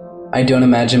 I don't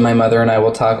imagine my mother and I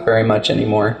will talk very much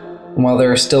anymore, and while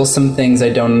there are still some things I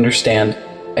don't understand,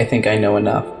 I think I know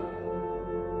enough.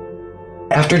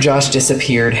 After Josh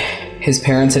disappeared, his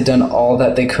parents had done all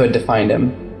that they could to find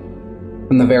him.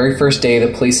 From the very first day,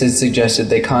 the police had suggested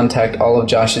they contact all of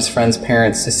Josh's friends'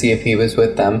 parents to see if he was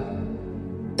with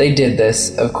them. They did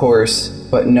this, of course,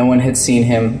 but no one had seen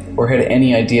him or had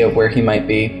any idea of where he might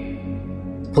be.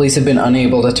 The police had been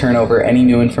unable to turn over any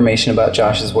new information about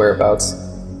Josh's whereabouts,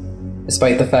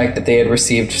 despite the fact that they had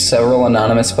received several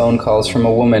anonymous phone calls from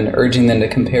a woman urging them to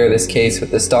compare this case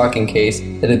with the stalking case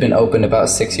that had been opened about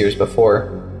 6 years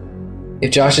before. If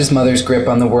Josh's mother's grip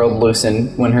on the world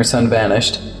loosened when her son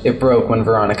vanished, it broke when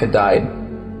Veronica died.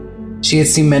 She had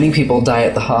seen many people die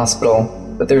at the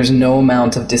hospital, but there is no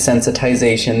amount of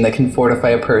desensitization that can fortify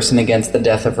a person against the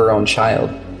death of her own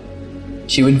child.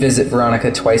 She would visit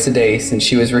Veronica twice a day since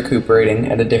she was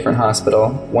recuperating at a different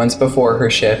hospital, once before her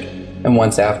shift and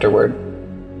once afterward.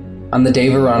 On the day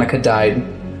Veronica died,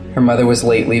 her mother was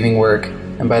late leaving work,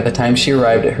 and by the time she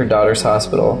arrived at her daughter's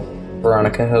hospital,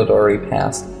 Veronica had already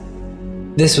passed.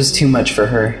 This was too much for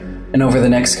her, and over the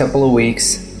next couple of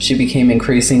weeks, she became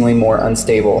increasingly more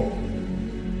unstable.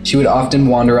 She would often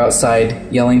wander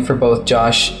outside, yelling for both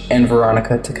Josh and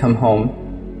Veronica to come home,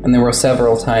 and there were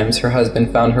several times her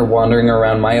husband found her wandering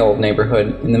around my old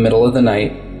neighborhood in the middle of the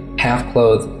night,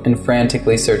 half-clothed and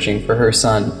frantically searching for her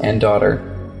son and daughter.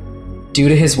 Due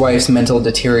to his wife's mental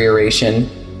deterioration,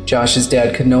 Josh's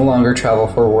dad could no longer travel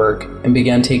for work and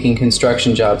began taking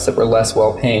construction jobs that were less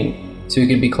well-paying, so he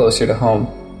could be closer to home.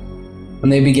 When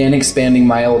they began expanding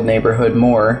my old neighborhood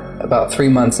more, about 3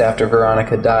 months after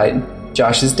Veronica died,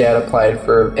 Josh's dad applied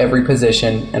for every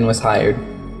position and was hired.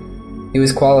 He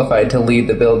was qualified to lead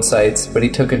the build sites, but he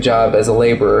took a job as a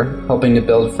laborer, helping to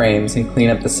build frames and clean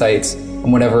up the sites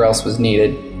and whatever else was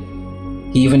needed.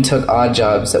 He even took odd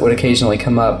jobs that would occasionally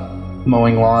come up,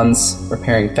 mowing lawns,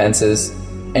 repairing fences,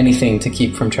 anything to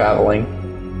keep from traveling.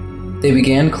 They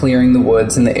began clearing the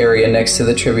woods in the area next to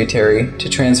the tributary to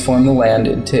transform the land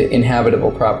into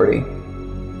inhabitable property.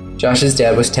 Josh's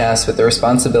dad was tasked with the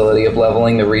responsibility of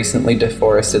leveling the recently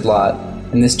deforested lot,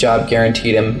 and this job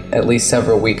guaranteed him at least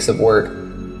several weeks of work.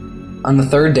 On the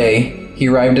third day, he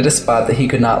arrived at a spot that he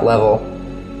could not level.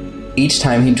 Each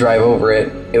time he'd drive over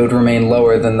it, it would remain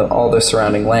lower than all the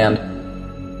surrounding land.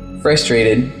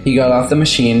 Frustrated, he got off the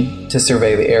machine to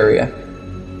survey the area.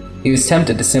 He was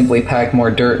tempted to simply pack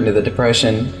more dirt into the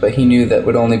depression, but he knew that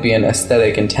would only be an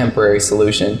aesthetic and temporary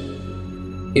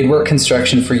solution. He had worked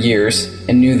construction for years,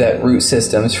 and knew that root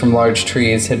systems from large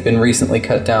trees had been recently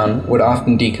cut down would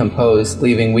often decompose,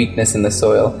 leaving weakness in the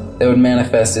soil that would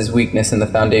manifest as weakness in the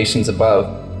foundations above.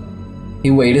 He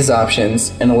weighed his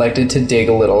options and elected to dig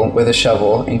a little with a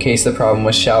shovel in case the problem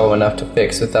was shallow enough to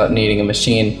fix without needing a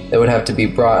machine that would have to be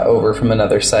brought over from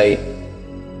another site.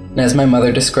 And as my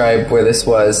mother described where this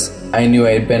was, I knew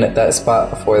I had been at that spot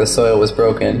before the soil was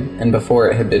broken and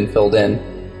before it had been filled in.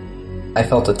 I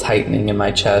felt a tightening in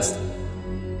my chest.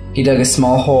 He dug a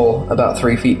small hole about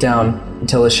 3 feet down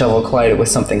until his shovel collided with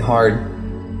something hard.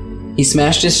 He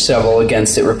smashed his shovel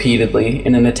against it repeatedly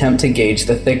in an attempt to gauge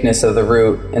the thickness of the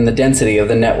root and the density of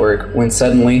the network when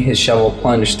suddenly his shovel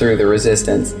plunged through the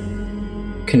resistance.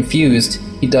 Confused,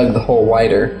 he dug the hole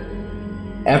wider.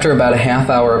 After about a half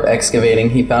hour of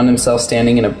excavating, he found himself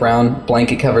standing in a brown,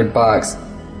 blanket-covered box,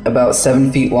 about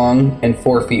 7 feet long and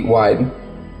 4 feet wide.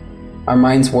 Our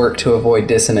minds work to avoid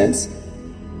dissonance.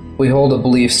 If we hold a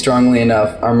belief strongly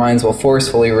enough, our minds will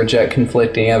forcefully reject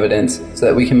conflicting evidence so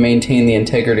that we can maintain the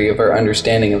integrity of our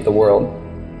understanding of the world.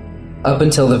 Up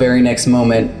until the very next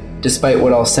moment, despite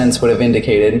what all sense would have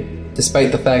indicated,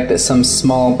 despite the fact that some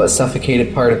small but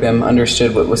suffocated part of him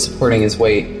understood what was supporting his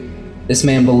weight, this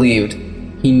man believed,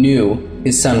 he knew,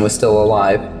 his son was still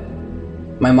alive.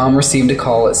 My mom received a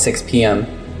call at 6 p.m.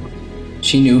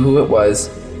 She knew who it was,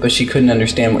 but she couldn't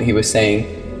understand what he was saying.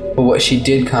 But what she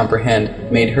did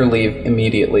comprehend made her leave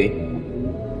immediately.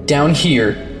 "Down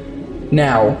here.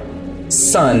 Now.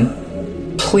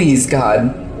 Son. Please,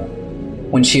 God."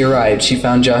 When she arrived, she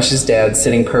found Josh's dad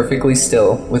sitting perfectly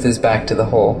still with his back to the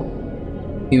hole.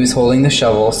 He was holding the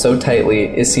shovel so tightly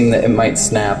it seemed that it might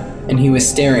snap, and he was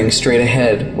staring straight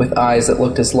ahead with eyes that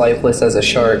looked as lifeless as a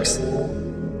shark's.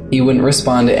 He wouldn't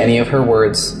respond to any of her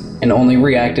words, and only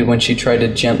reacted when she tried to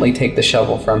gently take the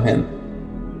shovel from him.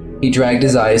 He dragged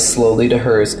his eyes slowly to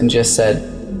hers and just said,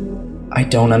 "I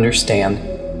don't understand."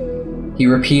 He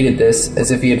repeated this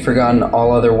as if he had forgotten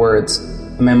all other words,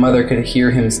 and my mother could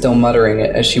hear him still muttering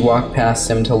it as she walked past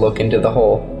him to look into the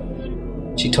hole.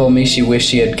 She told me she wished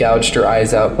she had gouged her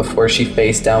eyes out before she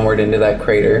faced downward into that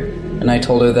crater, and I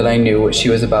told her that I knew what she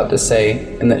was about to say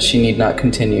and that she need not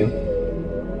continue.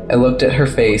 I looked at her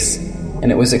face,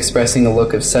 and it was expressing a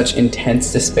look of such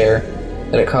intense despair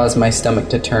that it caused my stomach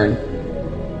to turn.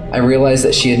 I realized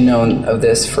that she had known of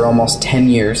this for almost 10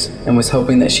 years and was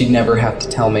hoping that she'd never have to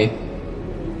tell me.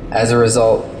 As a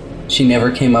result, she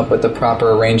never came up with the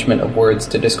proper arrangement of words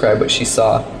to describe what she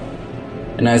saw.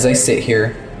 And as I sit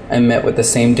here, I'm met with the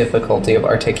same difficulty of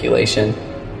articulation.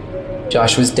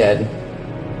 Josh was dead.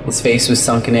 His face was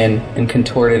sunken in and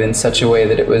contorted in such a way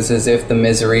that it was as if the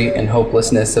misery and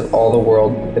hopelessness of all the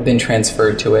world had been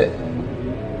transferred to it.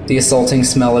 The assaulting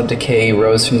smell of decay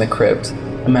rose from the crypt,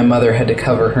 and my mother had to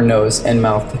cover her nose and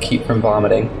mouth to keep from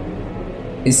vomiting.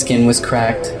 His skin was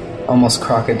cracked, almost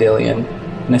crocodilian,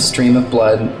 and a stream of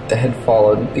blood that had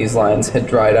followed these lines had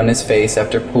dried on his face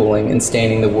after pooling and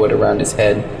staining the wood around his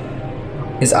head.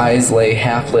 His eyes lay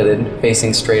half-lidded,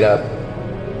 facing straight up.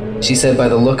 She said by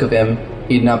the look of him,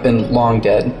 he had not been long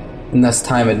dead, and thus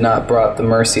time had not brought the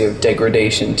mercy of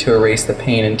degradation to erase the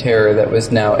pain and terror that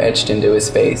was now etched into his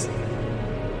face.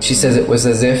 She says it was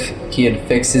as if he had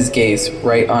fixed his gaze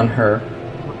right on her,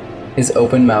 his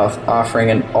open mouth offering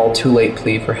an all-too-late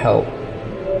plea for help.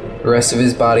 The rest of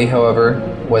his body, however,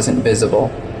 wasn't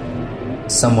visible.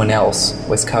 Someone else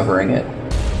was covering it.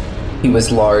 He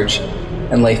was large,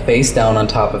 and lay face down on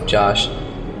top of Josh,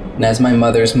 and as my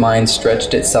mother's mind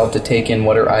stretched itself to take in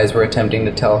what her eyes were attempting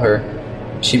to tell her,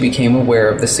 she became aware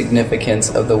of the significance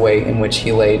of the way in which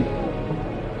he laid.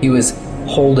 He was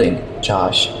holding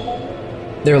Josh.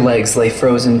 Their legs lay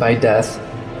frozen by death,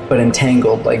 but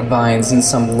entangled like vines in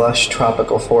some lush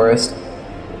tropical forest.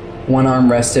 One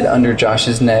arm rested under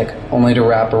Josh's neck, only to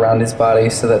wrap around his body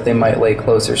so that they might lay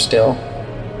closer still.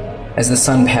 As the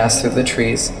sun passed through the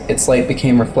trees, its light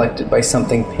became reflected by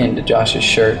something pinned to Josh's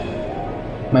shirt.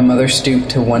 My mother stooped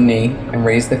to one knee and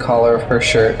raised the collar of her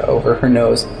shirt over her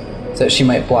nose so that she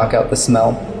might block out the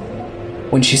smell.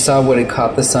 When she saw what had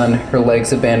caught the sun, her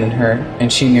legs abandoned her,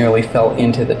 and she nearly fell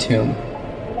into the tomb.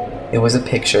 It was a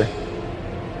picture.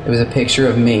 It was a picture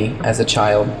of me as a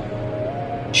child.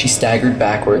 She staggered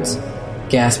backwards,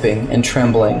 gasping and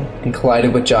trembling, and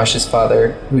collided with Josh's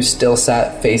father, who still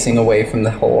sat facing away from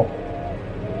the hole.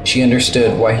 She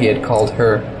understood why he had called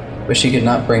her, but she could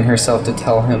not bring herself to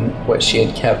tell him what she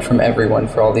had kept from everyone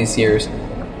for all these years.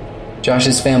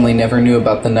 Josh's family never knew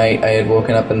about the night I had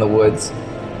woken up in the woods.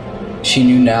 She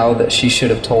knew now that she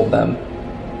should have told them.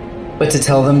 But to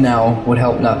tell them now would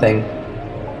help nothing.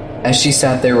 As she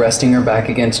sat there resting her back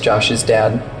against Josh's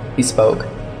dad, he spoke.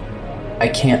 "I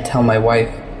can't tell my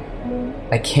wife.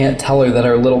 I can't tell her that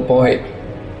our little boy..."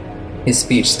 His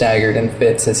speech staggered in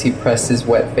fits as he pressed his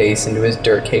wet face into his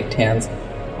dirt-caked hands.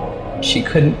 She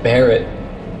couldn't bear it.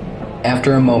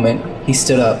 After a moment, he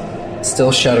stood up,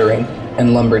 still shuddering,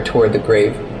 and lumbered toward the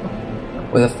grave.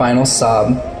 With a final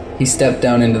sob, he stepped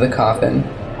down into the coffin.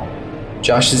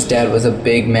 Josh's dad was a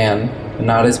big man, but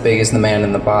not as big as the man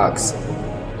in the box.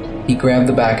 He grabbed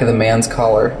the back of the man's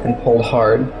collar and pulled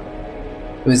hard.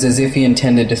 It was as if he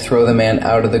intended to throw the man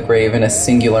out of the grave in a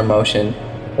singular motion,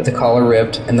 but the collar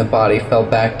ripped and the body fell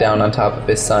back down on top of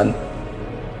his son.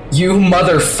 "You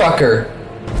motherfucker!"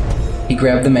 He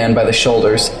grabbed the man by the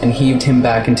shoulders and heaved him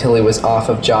back until he was off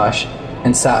of Josh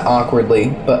and sat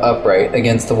awkwardly but upright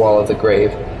against the wall of the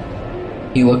grave.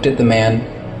 He looked at the man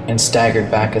and staggered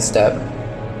back a step.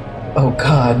 "Oh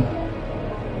God.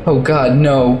 Oh God,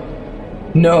 no.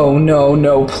 No, no,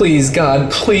 no, please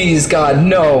God,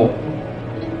 no!"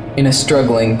 In a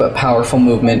struggling but powerful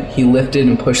movement, he lifted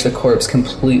and pushed the corpse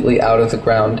completely out of the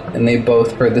ground, and they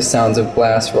both heard the sounds of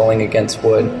glass rolling against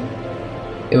wood.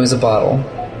 It was a bottle.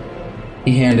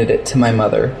 He handed it to my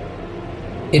mother.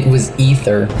 It was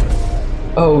ether.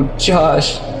 "Oh,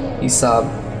 Josh," he sobbed.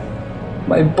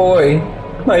 "My boy,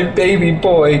 my baby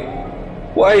boy.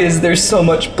 Why is there so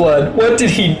much blood? What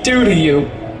did he do to you?"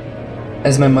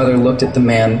 As my mother looked at the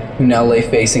man, who now lay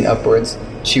facing upwards,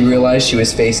 she realized she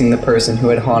was facing the person who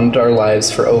had haunted our lives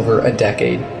for over a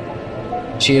decade.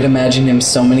 She had imagined him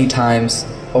so many times,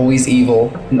 always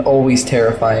evil and always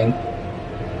terrifying.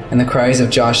 and the cries of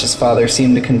Josh's father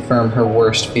seemed to confirm her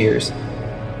worst fears.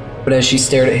 But as she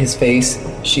stared at his face,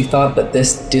 she thought that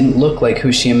this didn't look like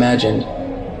who she imagined.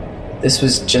 This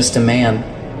was just a man.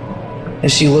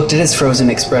 As she looked at his frozen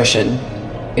expression,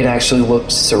 it actually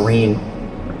looked serene.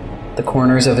 The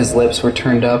corners of his lips were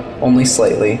turned up only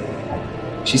slightly.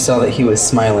 She saw that he was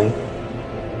smiling.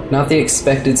 Not the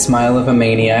expected smile of a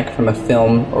maniac from a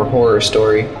film or horror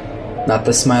story, not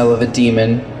the smile of a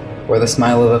demon or the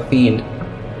smile of a fiend.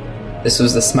 This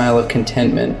was the smile of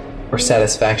contentment or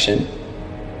satisfaction.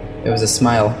 It was a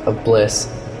smile of bliss.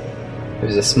 It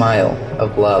was a smile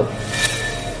of love.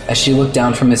 As she looked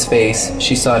down from his face,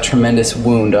 she saw a tremendous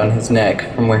wound on his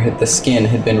neck from where the skin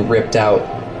had been ripped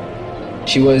out.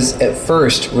 She was, at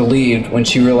first, relieved when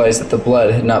she realized that the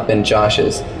blood had not been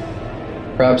Josh's.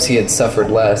 Perhaps he had suffered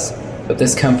less, but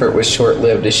this comfort was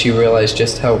short-lived as she realized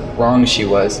just how wrong she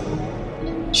was.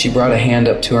 She brought a hand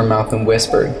up to her mouth and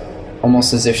whispered,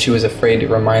 almost as if she was afraid to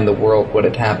remind the world what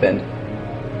had happened.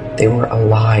 They were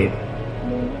alive.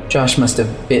 Josh must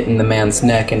have bitten the man's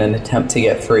neck in an attempt to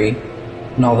get free,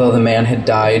 and although the man had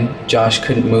died, Josh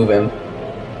couldn't move him.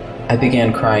 I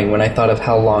began crying when I thought of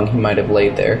how long he might have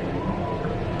laid there.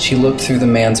 She looked through the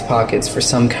man's pockets for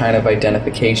some kind of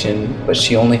identification, but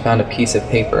she only found a piece of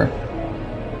paper.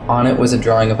 On it was a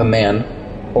drawing of a man,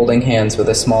 holding hands with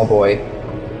a small boy,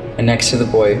 and next to the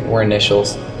boy were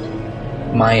initials.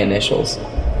 My initials.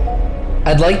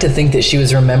 I'd like to think that she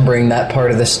was remembering that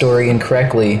part of the story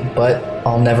incorrectly, but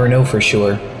I'll never know for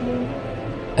sure.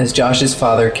 As Josh's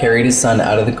father carried his son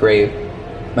out of the grave,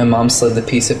 my mom slid the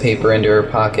piece of paper into her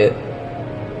pocket.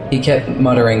 He kept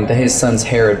muttering that his son's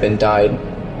hair had been dyed.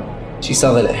 She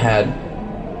saw that it had.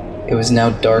 It was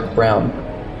now dark brown,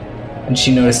 and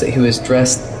she noticed that he was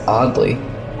dressed oddly.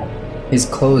 His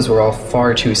clothes were all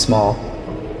far too small.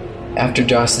 After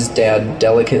Josh's dad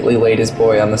delicately laid his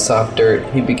boy on the soft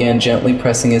dirt, he began gently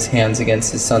pressing his hands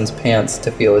against his son's pants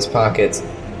to feel his pockets.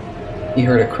 He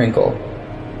heard a crinkle.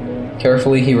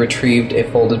 Carefully, he retrieved a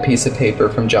folded piece of paper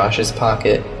from Josh's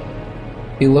pocket.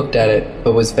 He looked at it,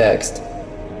 but was vexed.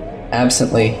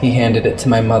 Absently, he handed it to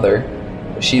my mother.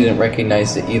 She didn't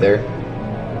recognize it either.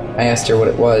 I asked her what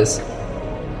it was.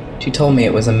 She told me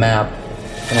it was a map,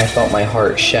 and I felt my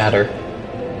heart shatter.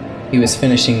 He was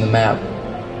finishing the map.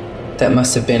 That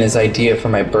must have been his idea for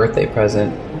my birthday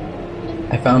present.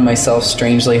 I found myself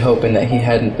strangely hoping that he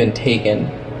hadn't been taken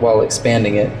while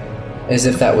expanding it, as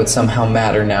if that would somehow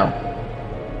matter now.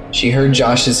 She heard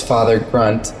Josh's father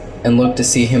grunt and looked to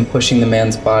see him pushing the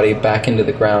man's body back into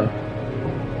the ground.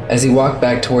 As he walked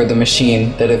back toward the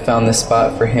machine that had found the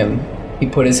spot for him, he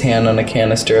put his hand on a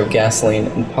canister of gasoline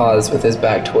and paused with his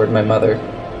back toward my mother.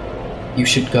 "You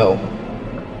should go.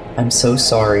 I'm so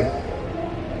sorry.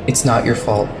 It's not your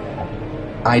fault.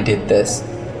 I did this.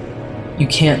 You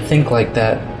can't think like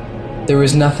that. There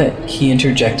was nothing," he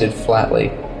interjected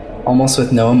flatly, almost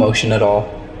with no emotion at all.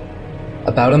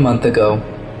 "About a month ago,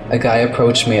 a guy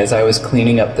approached me as I was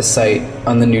cleaning up the site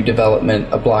on the new development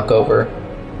a block over.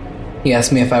 He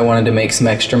asked me if I wanted to make some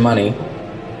extra money,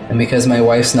 and because my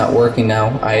wife's not working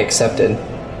now, I accepted.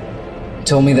 He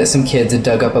told me that some kids had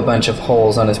dug up a bunch of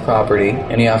holes on his property,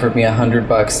 and he offered me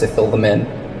 $100 to fill them in.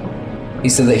 He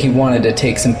said that he wanted to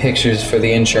take some pictures for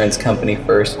the insurance company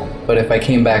first, but if I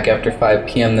came back after 5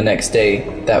 p.m. the next day,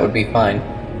 that would be fine.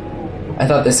 I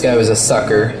thought this guy was a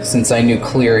sucker, since I knew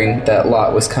clearing that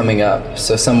lot was coming up,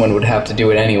 so someone would have to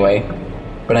do it anyway.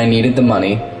 But I needed the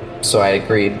money, so I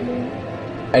agreed.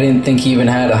 I didn't think he even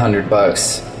had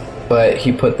 $100, but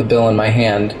he put the bill in my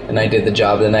hand, and I did the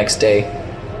job the next day.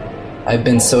 I've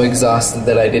been so exhausted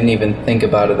that I didn't even think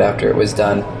about it after it was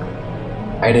done.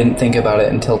 I didn't think about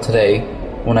it until today,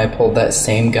 when I pulled that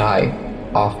same guy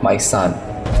off my son."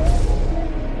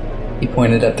 He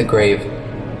pointed at the grave,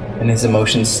 and his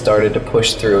emotions started to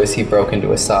push through as he broke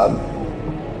into a sob.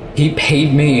 "He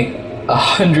paid me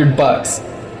 $100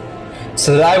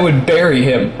 so that I would bury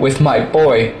him with my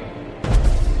boy."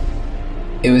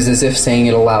 It was as if saying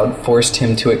it aloud forced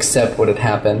him to accept what had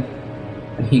happened,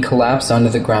 and he collapsed onto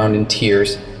the ground in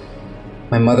tears.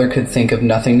 My mother could think of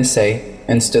nothing to say,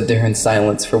 and stood there in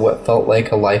silence for what felt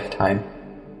like a lifetime.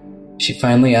 She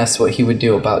finally asked what he would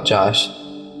do about Josh.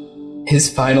 "His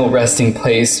final resting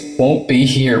place won't be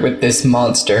here with this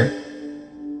monster."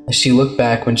 As she looked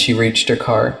back when she reached her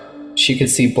car, she could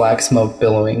see black smoke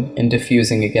billowing and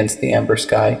diffusing against the amber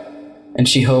sky, and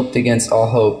she hoped against all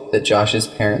hope that Josh's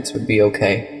parents would be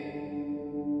okay.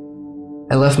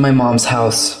 I left my mom's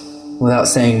house without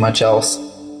saying much else.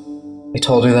 I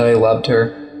told her that I loved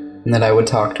her and that I would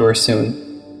talk to her soon,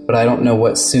 but I don't know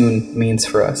what soon means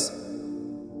for us.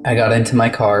 I got into my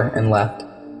car and left.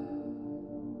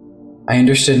 I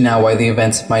understood now why the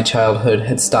events of my childhood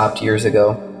had stopped years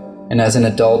ago, and as an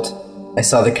adult, I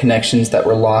saw the connections that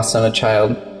were lost on a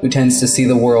child who tends to see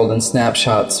the world in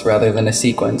snapshots rather than a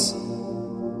sequence.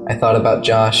 I thought about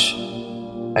Josh.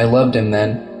 I loved him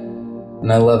then,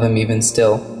 and I love him even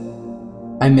still.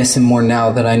 I miss him more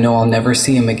now that I know I'll never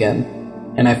see him again,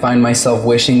 and I find myself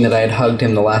wishing that I had hugged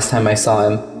him the last time I saw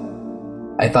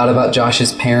him. I thought about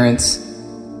Josh's parents,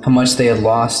 how much they had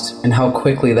lost, and how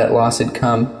quickly that loss had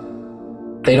come.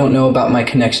 They don't know about my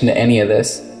connection to any of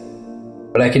this,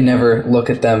 but I could never look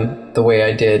at them the way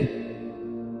I did.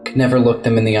 Could never look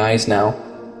them in the eyes now.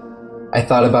 I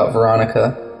thought about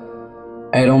Veronica.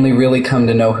 I had only really come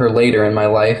to know her later in my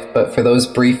life, but for those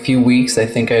brief few weeks I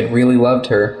think I had really loved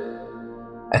her.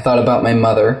 I thought about my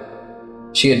mother.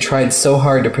 She had tried so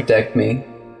hard to protect me,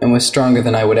 and was stronger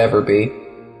than I would ever be.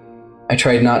 I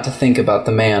tried not to think about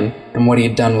the man, and what he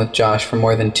had done with Josh for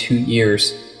more than 2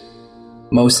 years.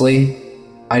 Mostly,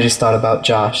 I just thought about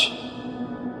Josh.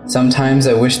 Sometimes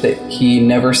I wish that he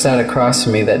never sat across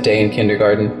from me that day in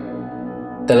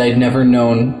kindergarten, that I'd never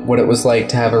known what it was like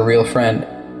to have a real friend.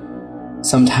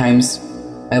 Sometimes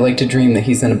I like to dream that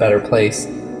he's in a better place,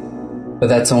 but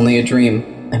that's only a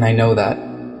dream, and I know that.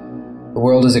 The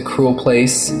world is a cruel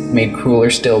place, made crueler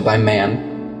still by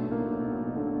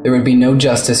man. There would be no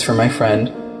justice for my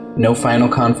friend, no final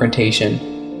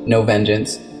confrontation, no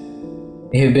vengeance.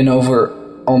 It had been over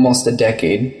almost a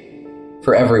decade,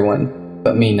 for everyone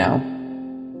but me now.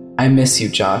 I miss you,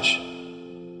 Josh.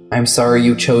 I'm sorry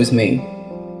you chose me,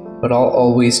 but I'll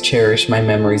always cherish my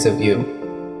memories of you.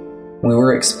 We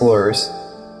were explorers.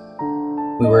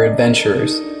 We were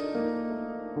adventurers.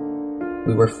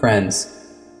 We were friends.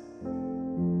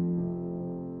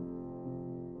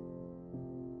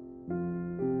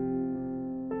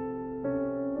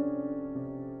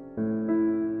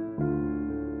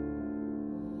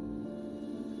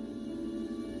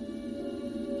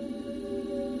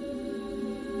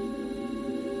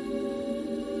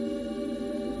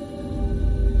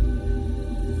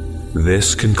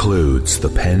 This concludes the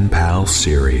Penpal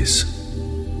series.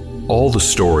 All the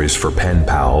stories for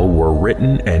Penpal were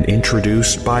written and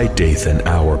introduced by Dathan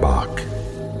Auerbach.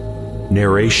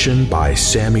 Narration by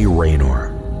Sammy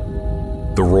Raynor.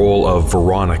 The role of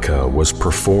Veronica was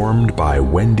performed by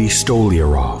Wendy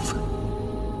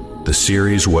Stoliarov. The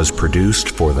series was produced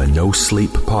for the No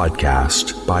Sleep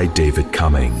podcast by David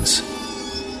Cummings.